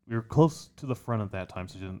 And we were close to the front at that time,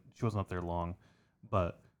 so she wasn't up there long.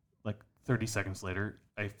 But like 30 seconds later,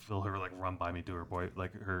 I feel her like run by me, do her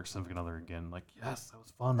her significant other again. Like, yes, that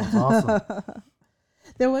was fun. That was awesome.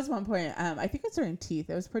 There was one point, I think it's during Teeth.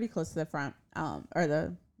 It was pretty close to the front, or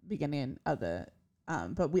the beginning of the,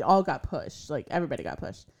 but we all got pushed. Like everybody got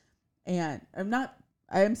pushed, and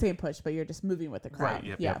I am saying push, but you're just moving with the crowd.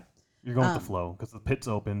 Right. Yep. You're going with the flow because the pit's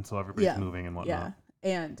open, so everybody's moving and whatnot. Yeah.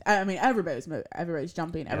 And I mean, everybody's moving, everybody's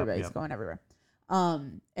jumping, everybody's going everywhere.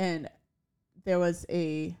 And there was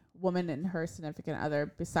a woman and her significant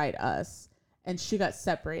other beside us, and she got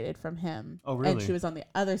separated from him. Oh, really? And she was on the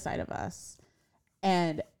other side of us.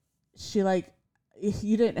 And she maybe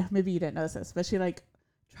you didn't notice this, but she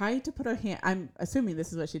tried to put her hand, I'm assuming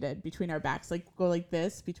this is what she did, between our backs, go like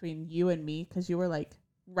this between you and me, because you were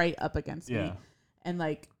right up against me.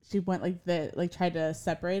 And she went like this, tried to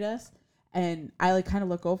separate us. And I kind of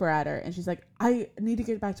look over at her, and she's like, I need to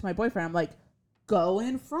get back to my boyfriend. I'm like, go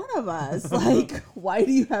in front of us. Why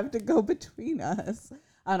do you have to go between us?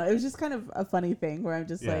 I don't know. It was just kind of a funny thing where I'm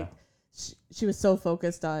just she was so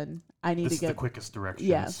focused on, I need to get the quickest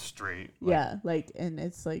direction straight. And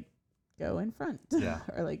it's go in front. Yeah.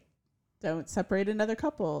 Or don't separate another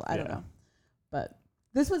couple. I don't know. But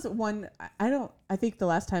this was one, I think the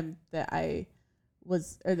last time that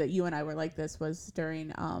that you and I were like this was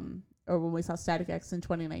during, or when we saw Static X in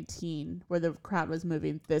 2019, where the crowd was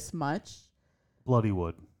moving this much.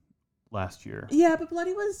 Bloodywood last year. Yeah, but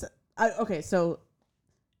Bloody was, okay, so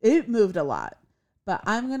it moved a lot. But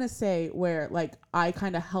I'm going to say where, I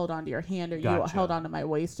kind of held onto your hand, or you held onto my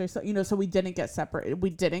waist, or so, so we didn't get separated.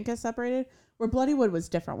 Where Bloodywood was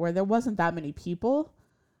different, where there wasn't that many people,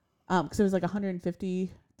 because it was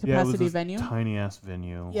 150 capacity venue. Tiny ass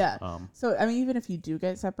venue. Yeah. So, I mean, even if you do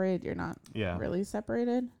get separated, you're not really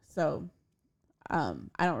separated. So, I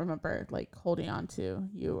don't remember like holding on to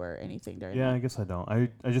you or anything during Yeah, that. I guess I don't.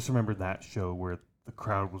 I just remember that show where the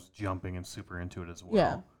crowd was jumping and super into it as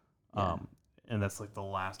well. Yeah. And that's like the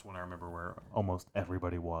last one I remember where almost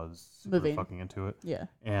everybody was super Moving. fucking into it. Yeah.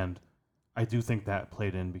 And I do think that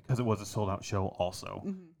played in because it was a sold out show also.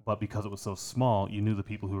 Mm-hmm. But because it was so small, you knew the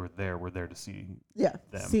people who were there to see them.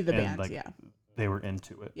 See the and band, like, yeah. They were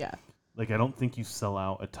into it. Yeah. Like, I don't think you sell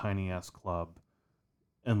out a tiny ass club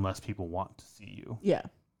unless people want to see you. Yeah.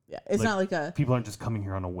 Yeah. It's like, not like a... People aren't just coming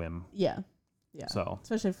here on a whim. Yeah. Yeah. So.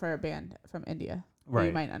 Especially for a band from India. Right.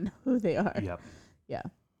 You might not know who they are. Yep. Yeah.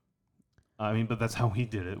 I mean, but that's how we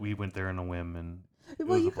did it. We went there on a whim, and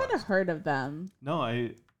well, you kind of heard of them. No,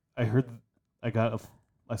 I heard.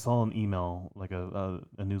 I saw an email, like a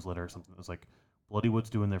newsletter or something. It was like, Bloodywood's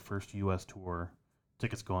doing their first U.S. tour.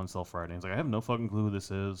 Tickets go on sale Friday. It's like, I have no fucking clue who this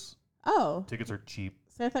is. Oh. Tickets are cheap.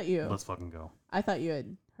 So I thought you. Let's fucking go. I thought you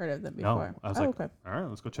had heard of them No, before. I was okay. all right,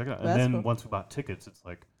 let's go check it out. Well, and then cool. once we bought tickets, it's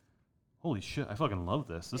like, holy shit, I fucking love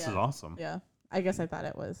this. This is awesome. Yeah. I guess I thought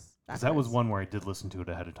it was. Because that was one where I did listen to it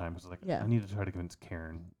ahead of time. Because like, yeah. I need to try to convince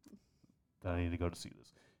Karen that I need to go to see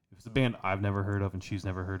this. If it's a band I've never heard of and she's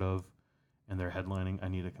never heard of, and they're headlining, I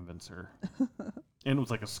need to convince her. And it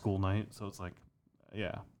was like a school night, so it's like,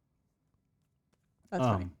 yeah. That's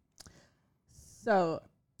funny. So.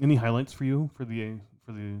 Any highlights for you for the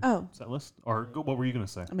set list, or what were you gonna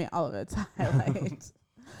say? I mean, all of it's highlights.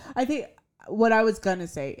 I think what I was gonna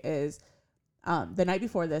say is, the night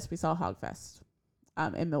before this, we saw Hogfest,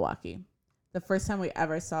 in Milwaukee. The first time we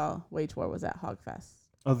ever saw Wage War was at Hogfest.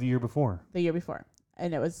 Oh, the year before. The year before,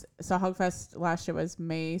 and Hogfest last year was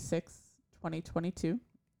May 6th, 2022,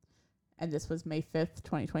 and this was May 5th,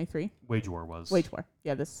 2023. Wage War was. Wage War,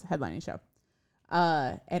 yeah, this headlining show.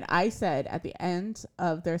 And I said at the end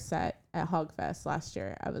of their set at Hogfest last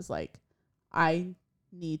year, I was like, I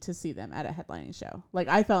need to see them at a headlining show. Like,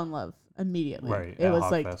 I fell in love immediately. Right. It was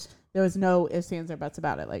Hogfest. like, there was no ifs, ands, or buts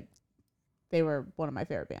about it. Like, they were one of my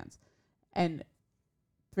favorite bands. And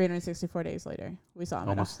 364 days later, we saw them.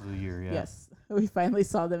 Almost the year, yeah. Yes. We finally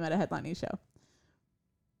saw them at a headlining show.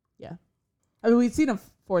 Yeah. I mean, we've seen them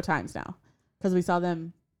 4 times now. Because we saw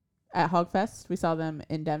them at Hogfest. We saw them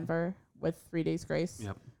in Denver with 3 Days Grace.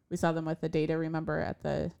 Yep. We saw them with the Data, remember, at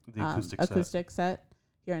the acoustic set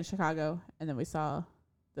here in Chicago. And then we saw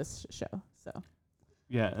this show. So.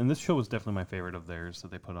 Yeah, and this show was definitely my favorite of theirs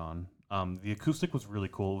that they put on. The acoustic was really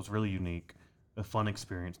cool. It was really unique. A fun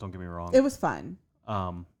experience, don't get me wrong. It was fun.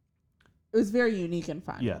 It was very unique and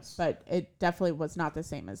fun. Yes. But it definitely was not the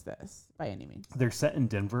same as this by any means. Their set in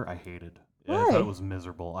Denver, I hated. Why? I thought it was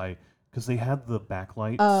miserable. Because they had the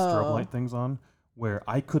backlight, strobe light things on, where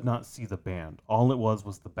I could not see the band. All it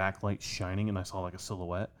was the backlight shining, and I saw like a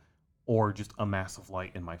silhouette, or just a massive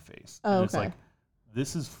light in my face. Oh, and it's okay. like,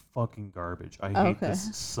 this is fucking garbage. I hate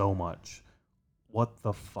this so much. What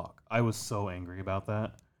the fuck? I was so angry about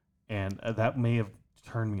that. And that may have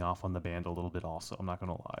turned me off on the band a little bit also. I'm not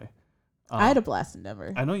going to lie. I had a blast in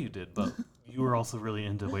Denver. I know you did, but you were also really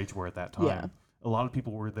into Wage War at that time. Yeah. A lot of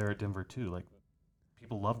people were there at Denver too. Like,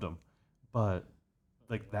 people loved them. But,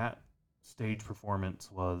 like, that stage performance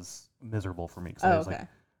was miserable for me. Because I was like,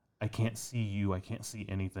 I can't see you. I can't see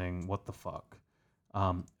anything. What the fuck?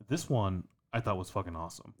 This one I thought was fucking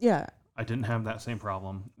awesome. Yeah. I didn't have that same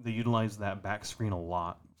problem. They utilized that back screen a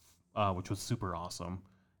lot, which was super awesome.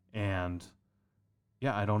 And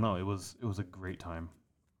yeah, I don't know. It was a great time.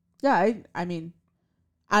 Yeah, I mean,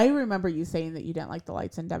 I remember you saying that you didn't like the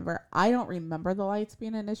lights in Denver. I don't remember the lights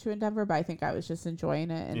being an issue in Denver, but I think I was just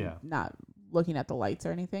enjoying it and not looking at the lights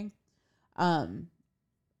or anything. And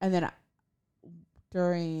then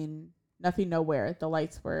during Nothing Nowhere, the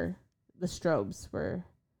strobes were.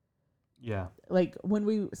 Yeah. Like when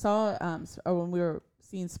we saw, or when we were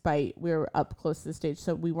seeing Spite, we were up close to the stage,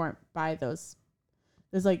 so we weren't by those.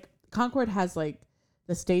 There's like, Concord has like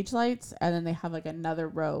the stage lights, and then they have like another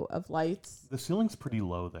row of lights. The ceiling's pretty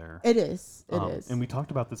low there. It is. It is. And we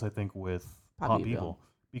talked about this, I think, with Pop Evil,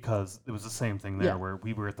 because it was the same thing there, where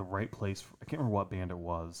we were at the right place. I can't remember what band it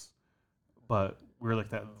was, but we were like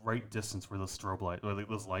that right distance where those strobe lights, or like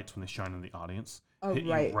those lights when they shine in the audience, hit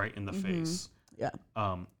you right in the face. Yeah.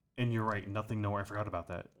 And you're right. Nothing Nowhere. I forgot about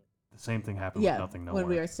that. The same thing happened with Nothing Nowhere. When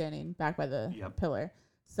we were standing back by the pillar.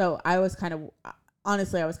 So I was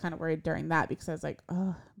honestly worried during that, because I was like,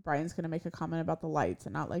 oh, Brian's going to make a comment about the lights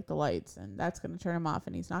and not like the lights, and that's going to turn him off,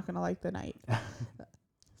 and he's not going to like the night.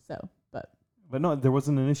 But no, there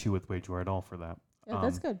wasn't an issue with Wage War at all for that. Yeah,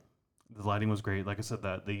 that's good. The lighting was great. Like I said,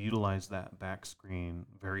 that they utilized that back screen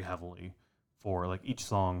very heavily for, like, each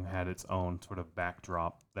song had its own sort of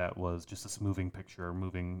backdrop that was just this moving picture,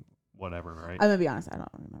 moving whatever, right? I'm gonna be honest, I don't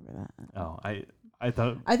remember that. Oh, I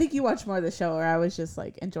thought. I think you watched more of the show, or I was just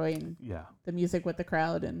like enjoying Yeah. the music with the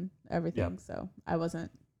crowd and everything. Yep. So I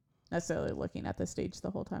wasn't necessarily looking at the stage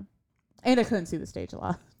the whole time, and I couldn't see the stage a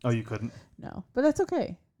lot. Oh, you couldn't? No, but that's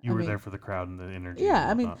okay. You were there for the crowd and the energy. Yeah,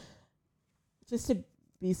 and I mean, just to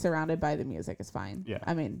be surrounded by the music is fine. Yeah.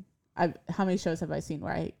 I mean, how many shows have I seen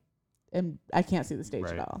where I can't see the stage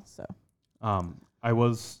right. at all? So. I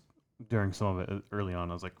was during some of it early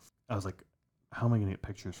on. I was like, how am I gonna get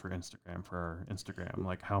pictures for Instagram for our Instagram?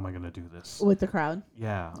 Like, how am I gonna do this with the crowd?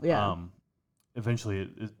 Yeah. Yeah. Eventually,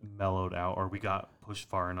 it mellowed out, or we got pushed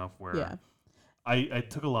far enough where yeah. I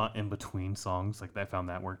took a lot in between songs. Like, I found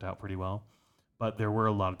that worked out pretty well. But there were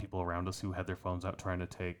a lot of people around us who had their phones out trying to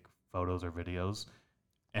take photos or videos,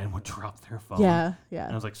 and would drop their phone. Yeah. Yeah.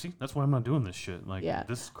 And I was like, see, that's why I'm not doing this shit. Like,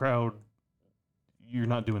 this crowd. You're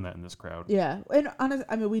not doing that in this crowd. Yeah. And honestly,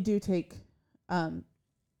 I mean, we do take, I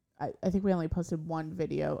think we only posted one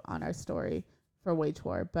video on our story for Wage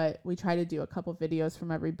War, but we try to do a couple videos from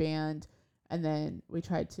every band, and then we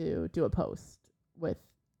tried to do a post with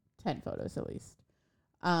 10 photos at least.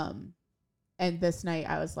 And this night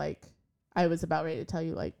I was about ready to tell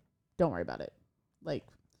you, like, don't worry about it. Like,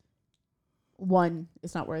 one,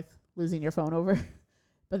 it's not worth losing your phone over,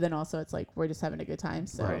 but then also it's like, we're just having a good time.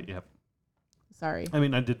 So. Right. Yep. Sorry. I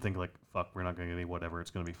mean, I did think, like, fuck, we're not going to get any whatever. It's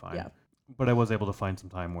going to be fine. Yeah. But I was able to find some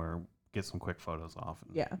time where get some quick photos off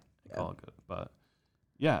and call it good. But,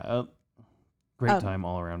 yeah, great time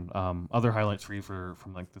all around. Other highlights for you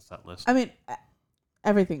from, like, the set list? I mean,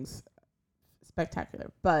 everything's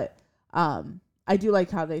spectacular. But I do like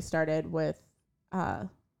how they started with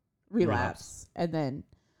Relapse. And then,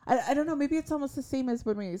 I don't know, maybe it's almost the same as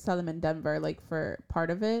when we saw them in Denver, like, for part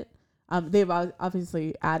of it. They've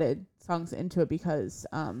obviously added songs into it because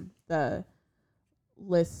the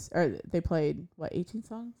list, or they played 18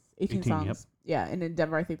 songs? 18 songs. Yep. Yeah, and in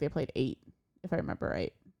Denver I think they played 8, if I remember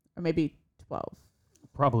right, or maybe 12.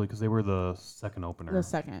 Probably because they were the second opener. The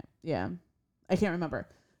second, yeah, I can't remember,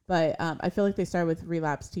 but I feel like they started with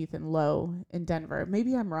Relapse, Teeth, and Low in Denver.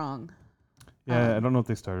 Maybe I'm wrong. Yeah, I don't know if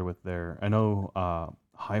they started with there. I know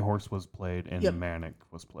High Horse was played and Manic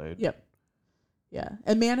was played. Yep. Yeah,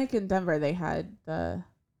 and Manic in Denver, they had the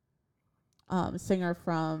singer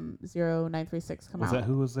from 0936 come out. Was that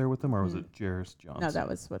who was there with them, or was it Jairus Johnson? No, that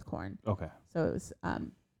was with Korn. Okay. So it was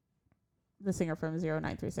the singer from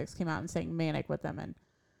 0936 came out and sang Manic with them, and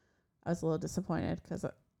I was a little disappointed because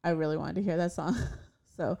I really wanted to hear that song.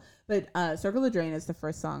 But Circle the Drain is the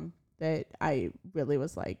first song that I really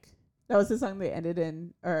was like, that was the song they ended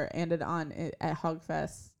on at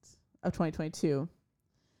Hogfest of 2022.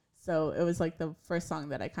 So it was like the first song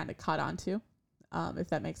that I kind of caught on to, if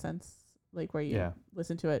that makes sense, like where you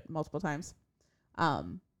listen to it multiple times. I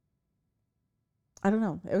don't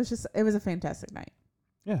know. It was a fantastic night.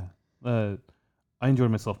 Yeah. I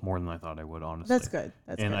enjoyed myself more than I thought I would, honestly. That's good.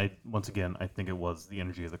 Once again, I think it was the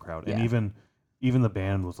energy of the crowd. Yeah. And even the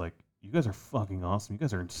band was like, you guys are fucking awesome. You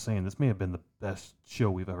guys are insane. This may have been the best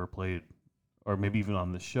show we've ever played, or maybe even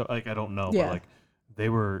on this show. Like, I don't know, but like,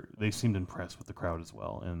 they seemed impressed with the crowd as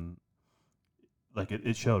well, and like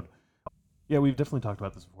it showed. Yeah, we've definitely talked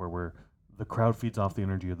about this before, where the crowd feeds off the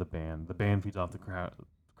energy of the band feeds off the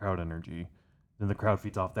crowd energy, then the crowd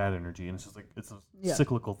feeds off that energy, and it's just like it's a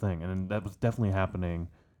cyclical thing, and that was definitely happening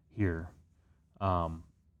here. And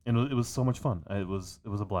it was so much fun. It was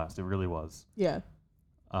a blast. It really was. Yeah.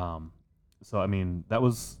 So I mean, that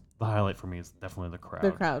was the highlight for me. Is definitely the crowd.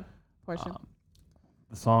 The crowd portion.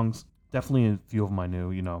 The songs, definitely a few of them I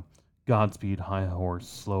knew. Godspeed, High Horse,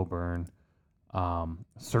 Slow Burn,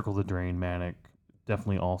 Circle the Drain, Manic.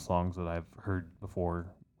 Definitely all songs that I've heard before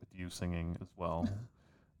with you singing as well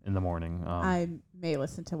in the morning. I may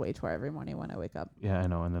listen to Wage War every morning when I wake up. Yeah, I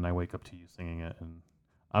know. And then I wake up to you singing it, and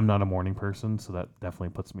I'm not a morning person, so that definitely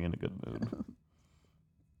puts me in a good mood.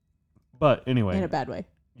 But anyway, in a bad way.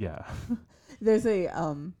 Yeah. There's a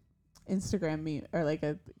Instagram meme, or like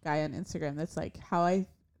a guy on Instagram that's like, how I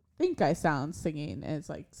think I sound singing, and it's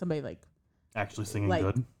like somebody like actually singing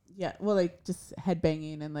good. Yeah, well, like just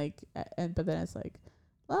headbanging and like, but then it's like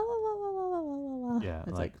la la la la la la la la. Yeah,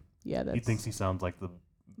 it's like that's, he thinks he sounds like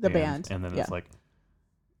the band, and then it's like,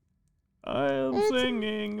 I am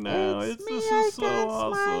singing now. This is so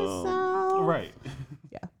awesome. Myself. Right.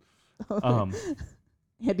 Yeah.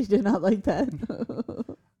 Andy did not like that.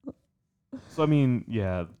 So I mean,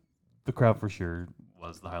 yeah, the crowd for sure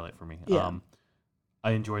was the highlight for me. Yeah.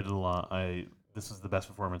 I enjoyed it a lot. This is the best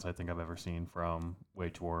performance I think I've ever seen from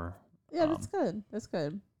Wage War. Yeah, that's good. That's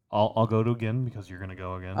good. I'll go to again because you're gonna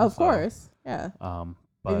go again. Of course. Yeah. But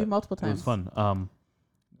maybe multiple times. It was fun.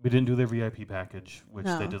 We didn't do their VIP package, which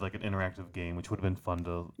No. they did like an interactive game, which would have been fun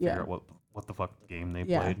to figure out what the fuck game they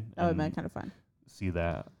Yeah, played. that would have been kind of fun. See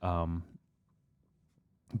that.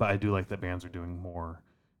 But I do like that bands are doing more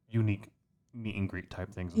unique meet and greet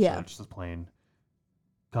type things instead of just plain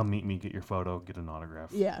come meet me, get your photo, get an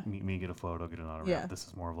autograph. Yeah. Meet me, get a photo, get an autograph. Yeah. This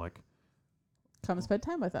is more of like, come spend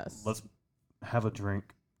time with us. Let's have a drink.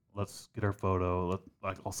 Let's get our photo.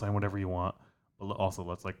 I'll sign whatever you want. But also,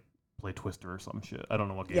 let's like play Twister or some shit. I don't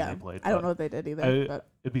know what game they played. I don't know what they did either. But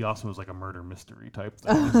it'd be awesome. It was like a murder mystery type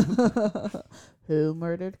thing. Who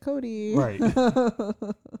murdered Cody? Right.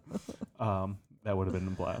 That would have been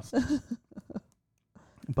a blast.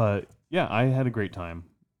 But yeah, I had a great time.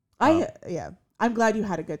 I'm glad you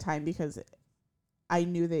had a good time because I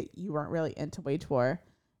knew that you weren't really into Wage War,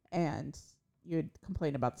 and you had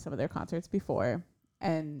complained about some of their concerts before,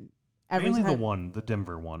 and mainly the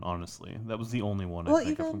Denver one. Honestly, that was the only one I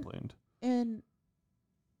think I've complained. And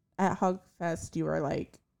at Hogfest, you were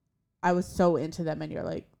like, I was so into them, and you're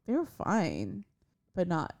like, they were fine, but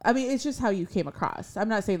not. I mean, it's just how you came across. I'm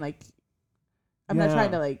not saying like, I'm not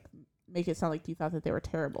trying to like make it sound like you thought that they were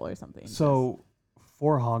terrible or something. So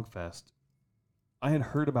for Hogfest, I had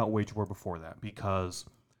heard about Wage War before that because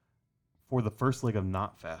for the first leg of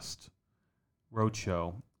Knotfest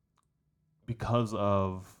Roadshow, because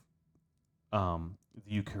of the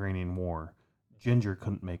Ukrainian war, Ginger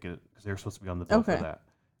couldn't make it because they were supposed to be on the bill for that.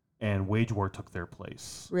 And Wage War took their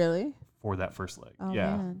place. Really? For that first leg. Oh,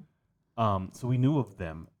 yeah. Man. So we knew of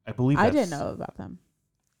them. I believe I didn't know about them.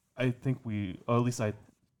 I think or at least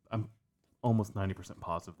I'm almost 90%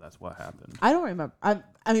 positive that's what happened. I don't remember. I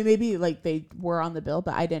mean, maybe like they were on the bill,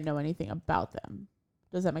 but I didn't know anything about them.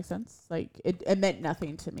 Does that make sense? Like it meant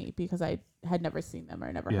nothing to me because I had never seen them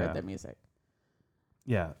or never heard their music.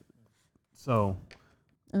 Yeah. So.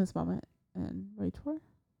 In this moment and Wage War?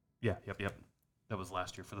 Yeah. Yep. That was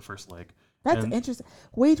last year for the first leg. That's interesting.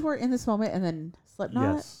 Wage War in this moment and then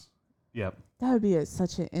Slipknot? Yes. Yep. That would be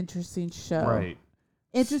such an interesting show. Right.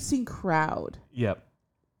 Interesting crowd. Yep.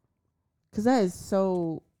 Because that is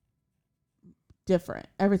so different.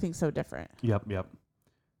 Everything's so different. Yep.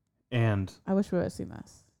 And I wish we would have seen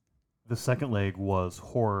this. The second leg was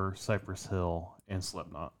Horror, Cypress Hill, and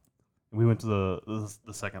Slipknot. We went to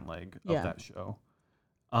the second leg of that show.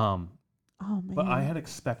 Oh man! But I had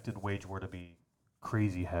expected Wage War to be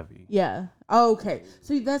crazy heavy. Yeah. Oh, okay.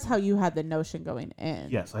 So that's how you had the notion going in.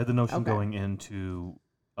 Yes, I had the notion going into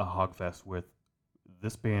a Hogfest with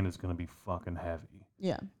this band is going to be fucking heavy.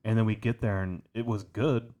 Yeah. And then we get there and it was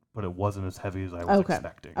good, but it wasn't as heavy as I was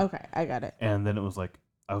expecting. Okay, I got it. And then it was like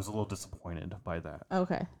I was a little disappointed by that.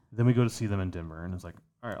 Okay. Then we go to see them in Denver, and it's like,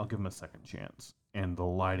 all right, I'll give them a second chance. And the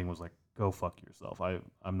lighting was like, go fuck yourself.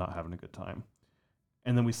 I'm not having a good time.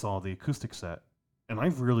 And then we saw the acoustic set, and I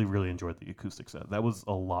really, really enjoyed the acoustic set. That was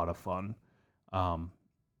a lot of fun.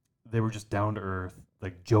 They were just down to earth,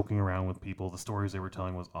 like joking around with people. The stories they were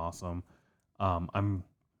telling was awesome. I'm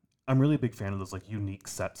really a big fan of those like unique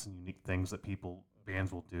sets and unique things that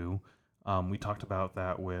bands will do. We talked about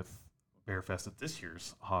that with Bearfest at this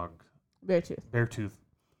year's Beartooth.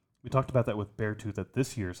 We talked about that with Beartooth at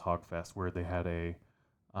this year's Hogfest, where they had a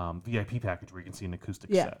VIP package where you can see an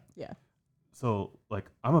acoustic set. Yeah. So, like,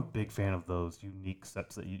 I'm a big fan of those unique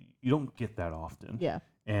sets that you don't get that often. Yeah.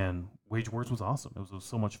 And Wage Wars was awesome. It was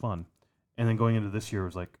so much fun. And then going into this year, it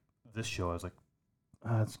was like, this show, I was like,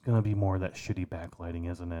 it's going to be more of that shitty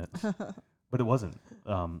backlighting, isn't it? But it wasn't.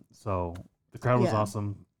 So the crowd was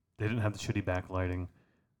awesome. They didn't have the shitty backlighting.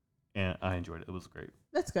 And I enjoyed it. It was great.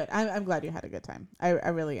 That's good. I'm glad you had a good time. I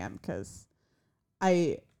really am, because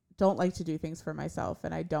I don't like to do things for myself,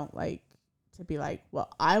 and I don't like to be like,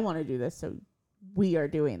 well, I want to do this, so we are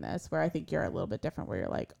doing this, where I think you're a little bit different, where you're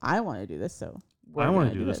like, I want to do this, so I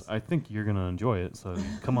want to do this. I think you're going to enjoy it, so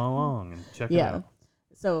come along and check it out.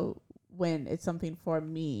 So when it's something for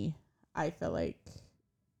me, I feel like,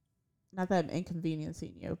 not that I'm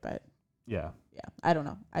inconveniencing you, but yeah, I don't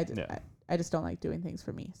know. I just don't like doing things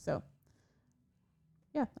for me. So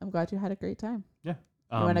yeah, I'm glad you had a great time. Yeah.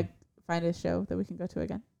 You want to find a show that we can go to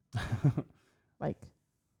again? Like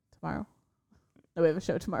tomorrow? No, we have a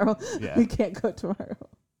show tomorrow. Yeah. We can't go tomorrow.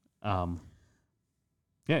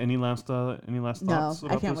 Yeah. Any last thoughts? No, about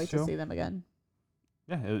I can't this wait show? to see them again.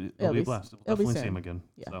 Yeah, it'll be a blast. We'll definitely see them again.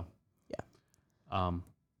 Yeah. So. Yeah.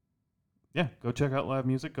 Yeah. Go check out live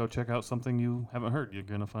music. Go check out something you haven't heard. You're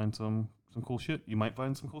gonna find some cool shit. You might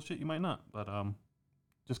find some cool shit. You might not. But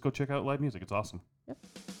just go check out live music. It's awesome. Yep.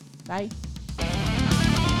 Bye.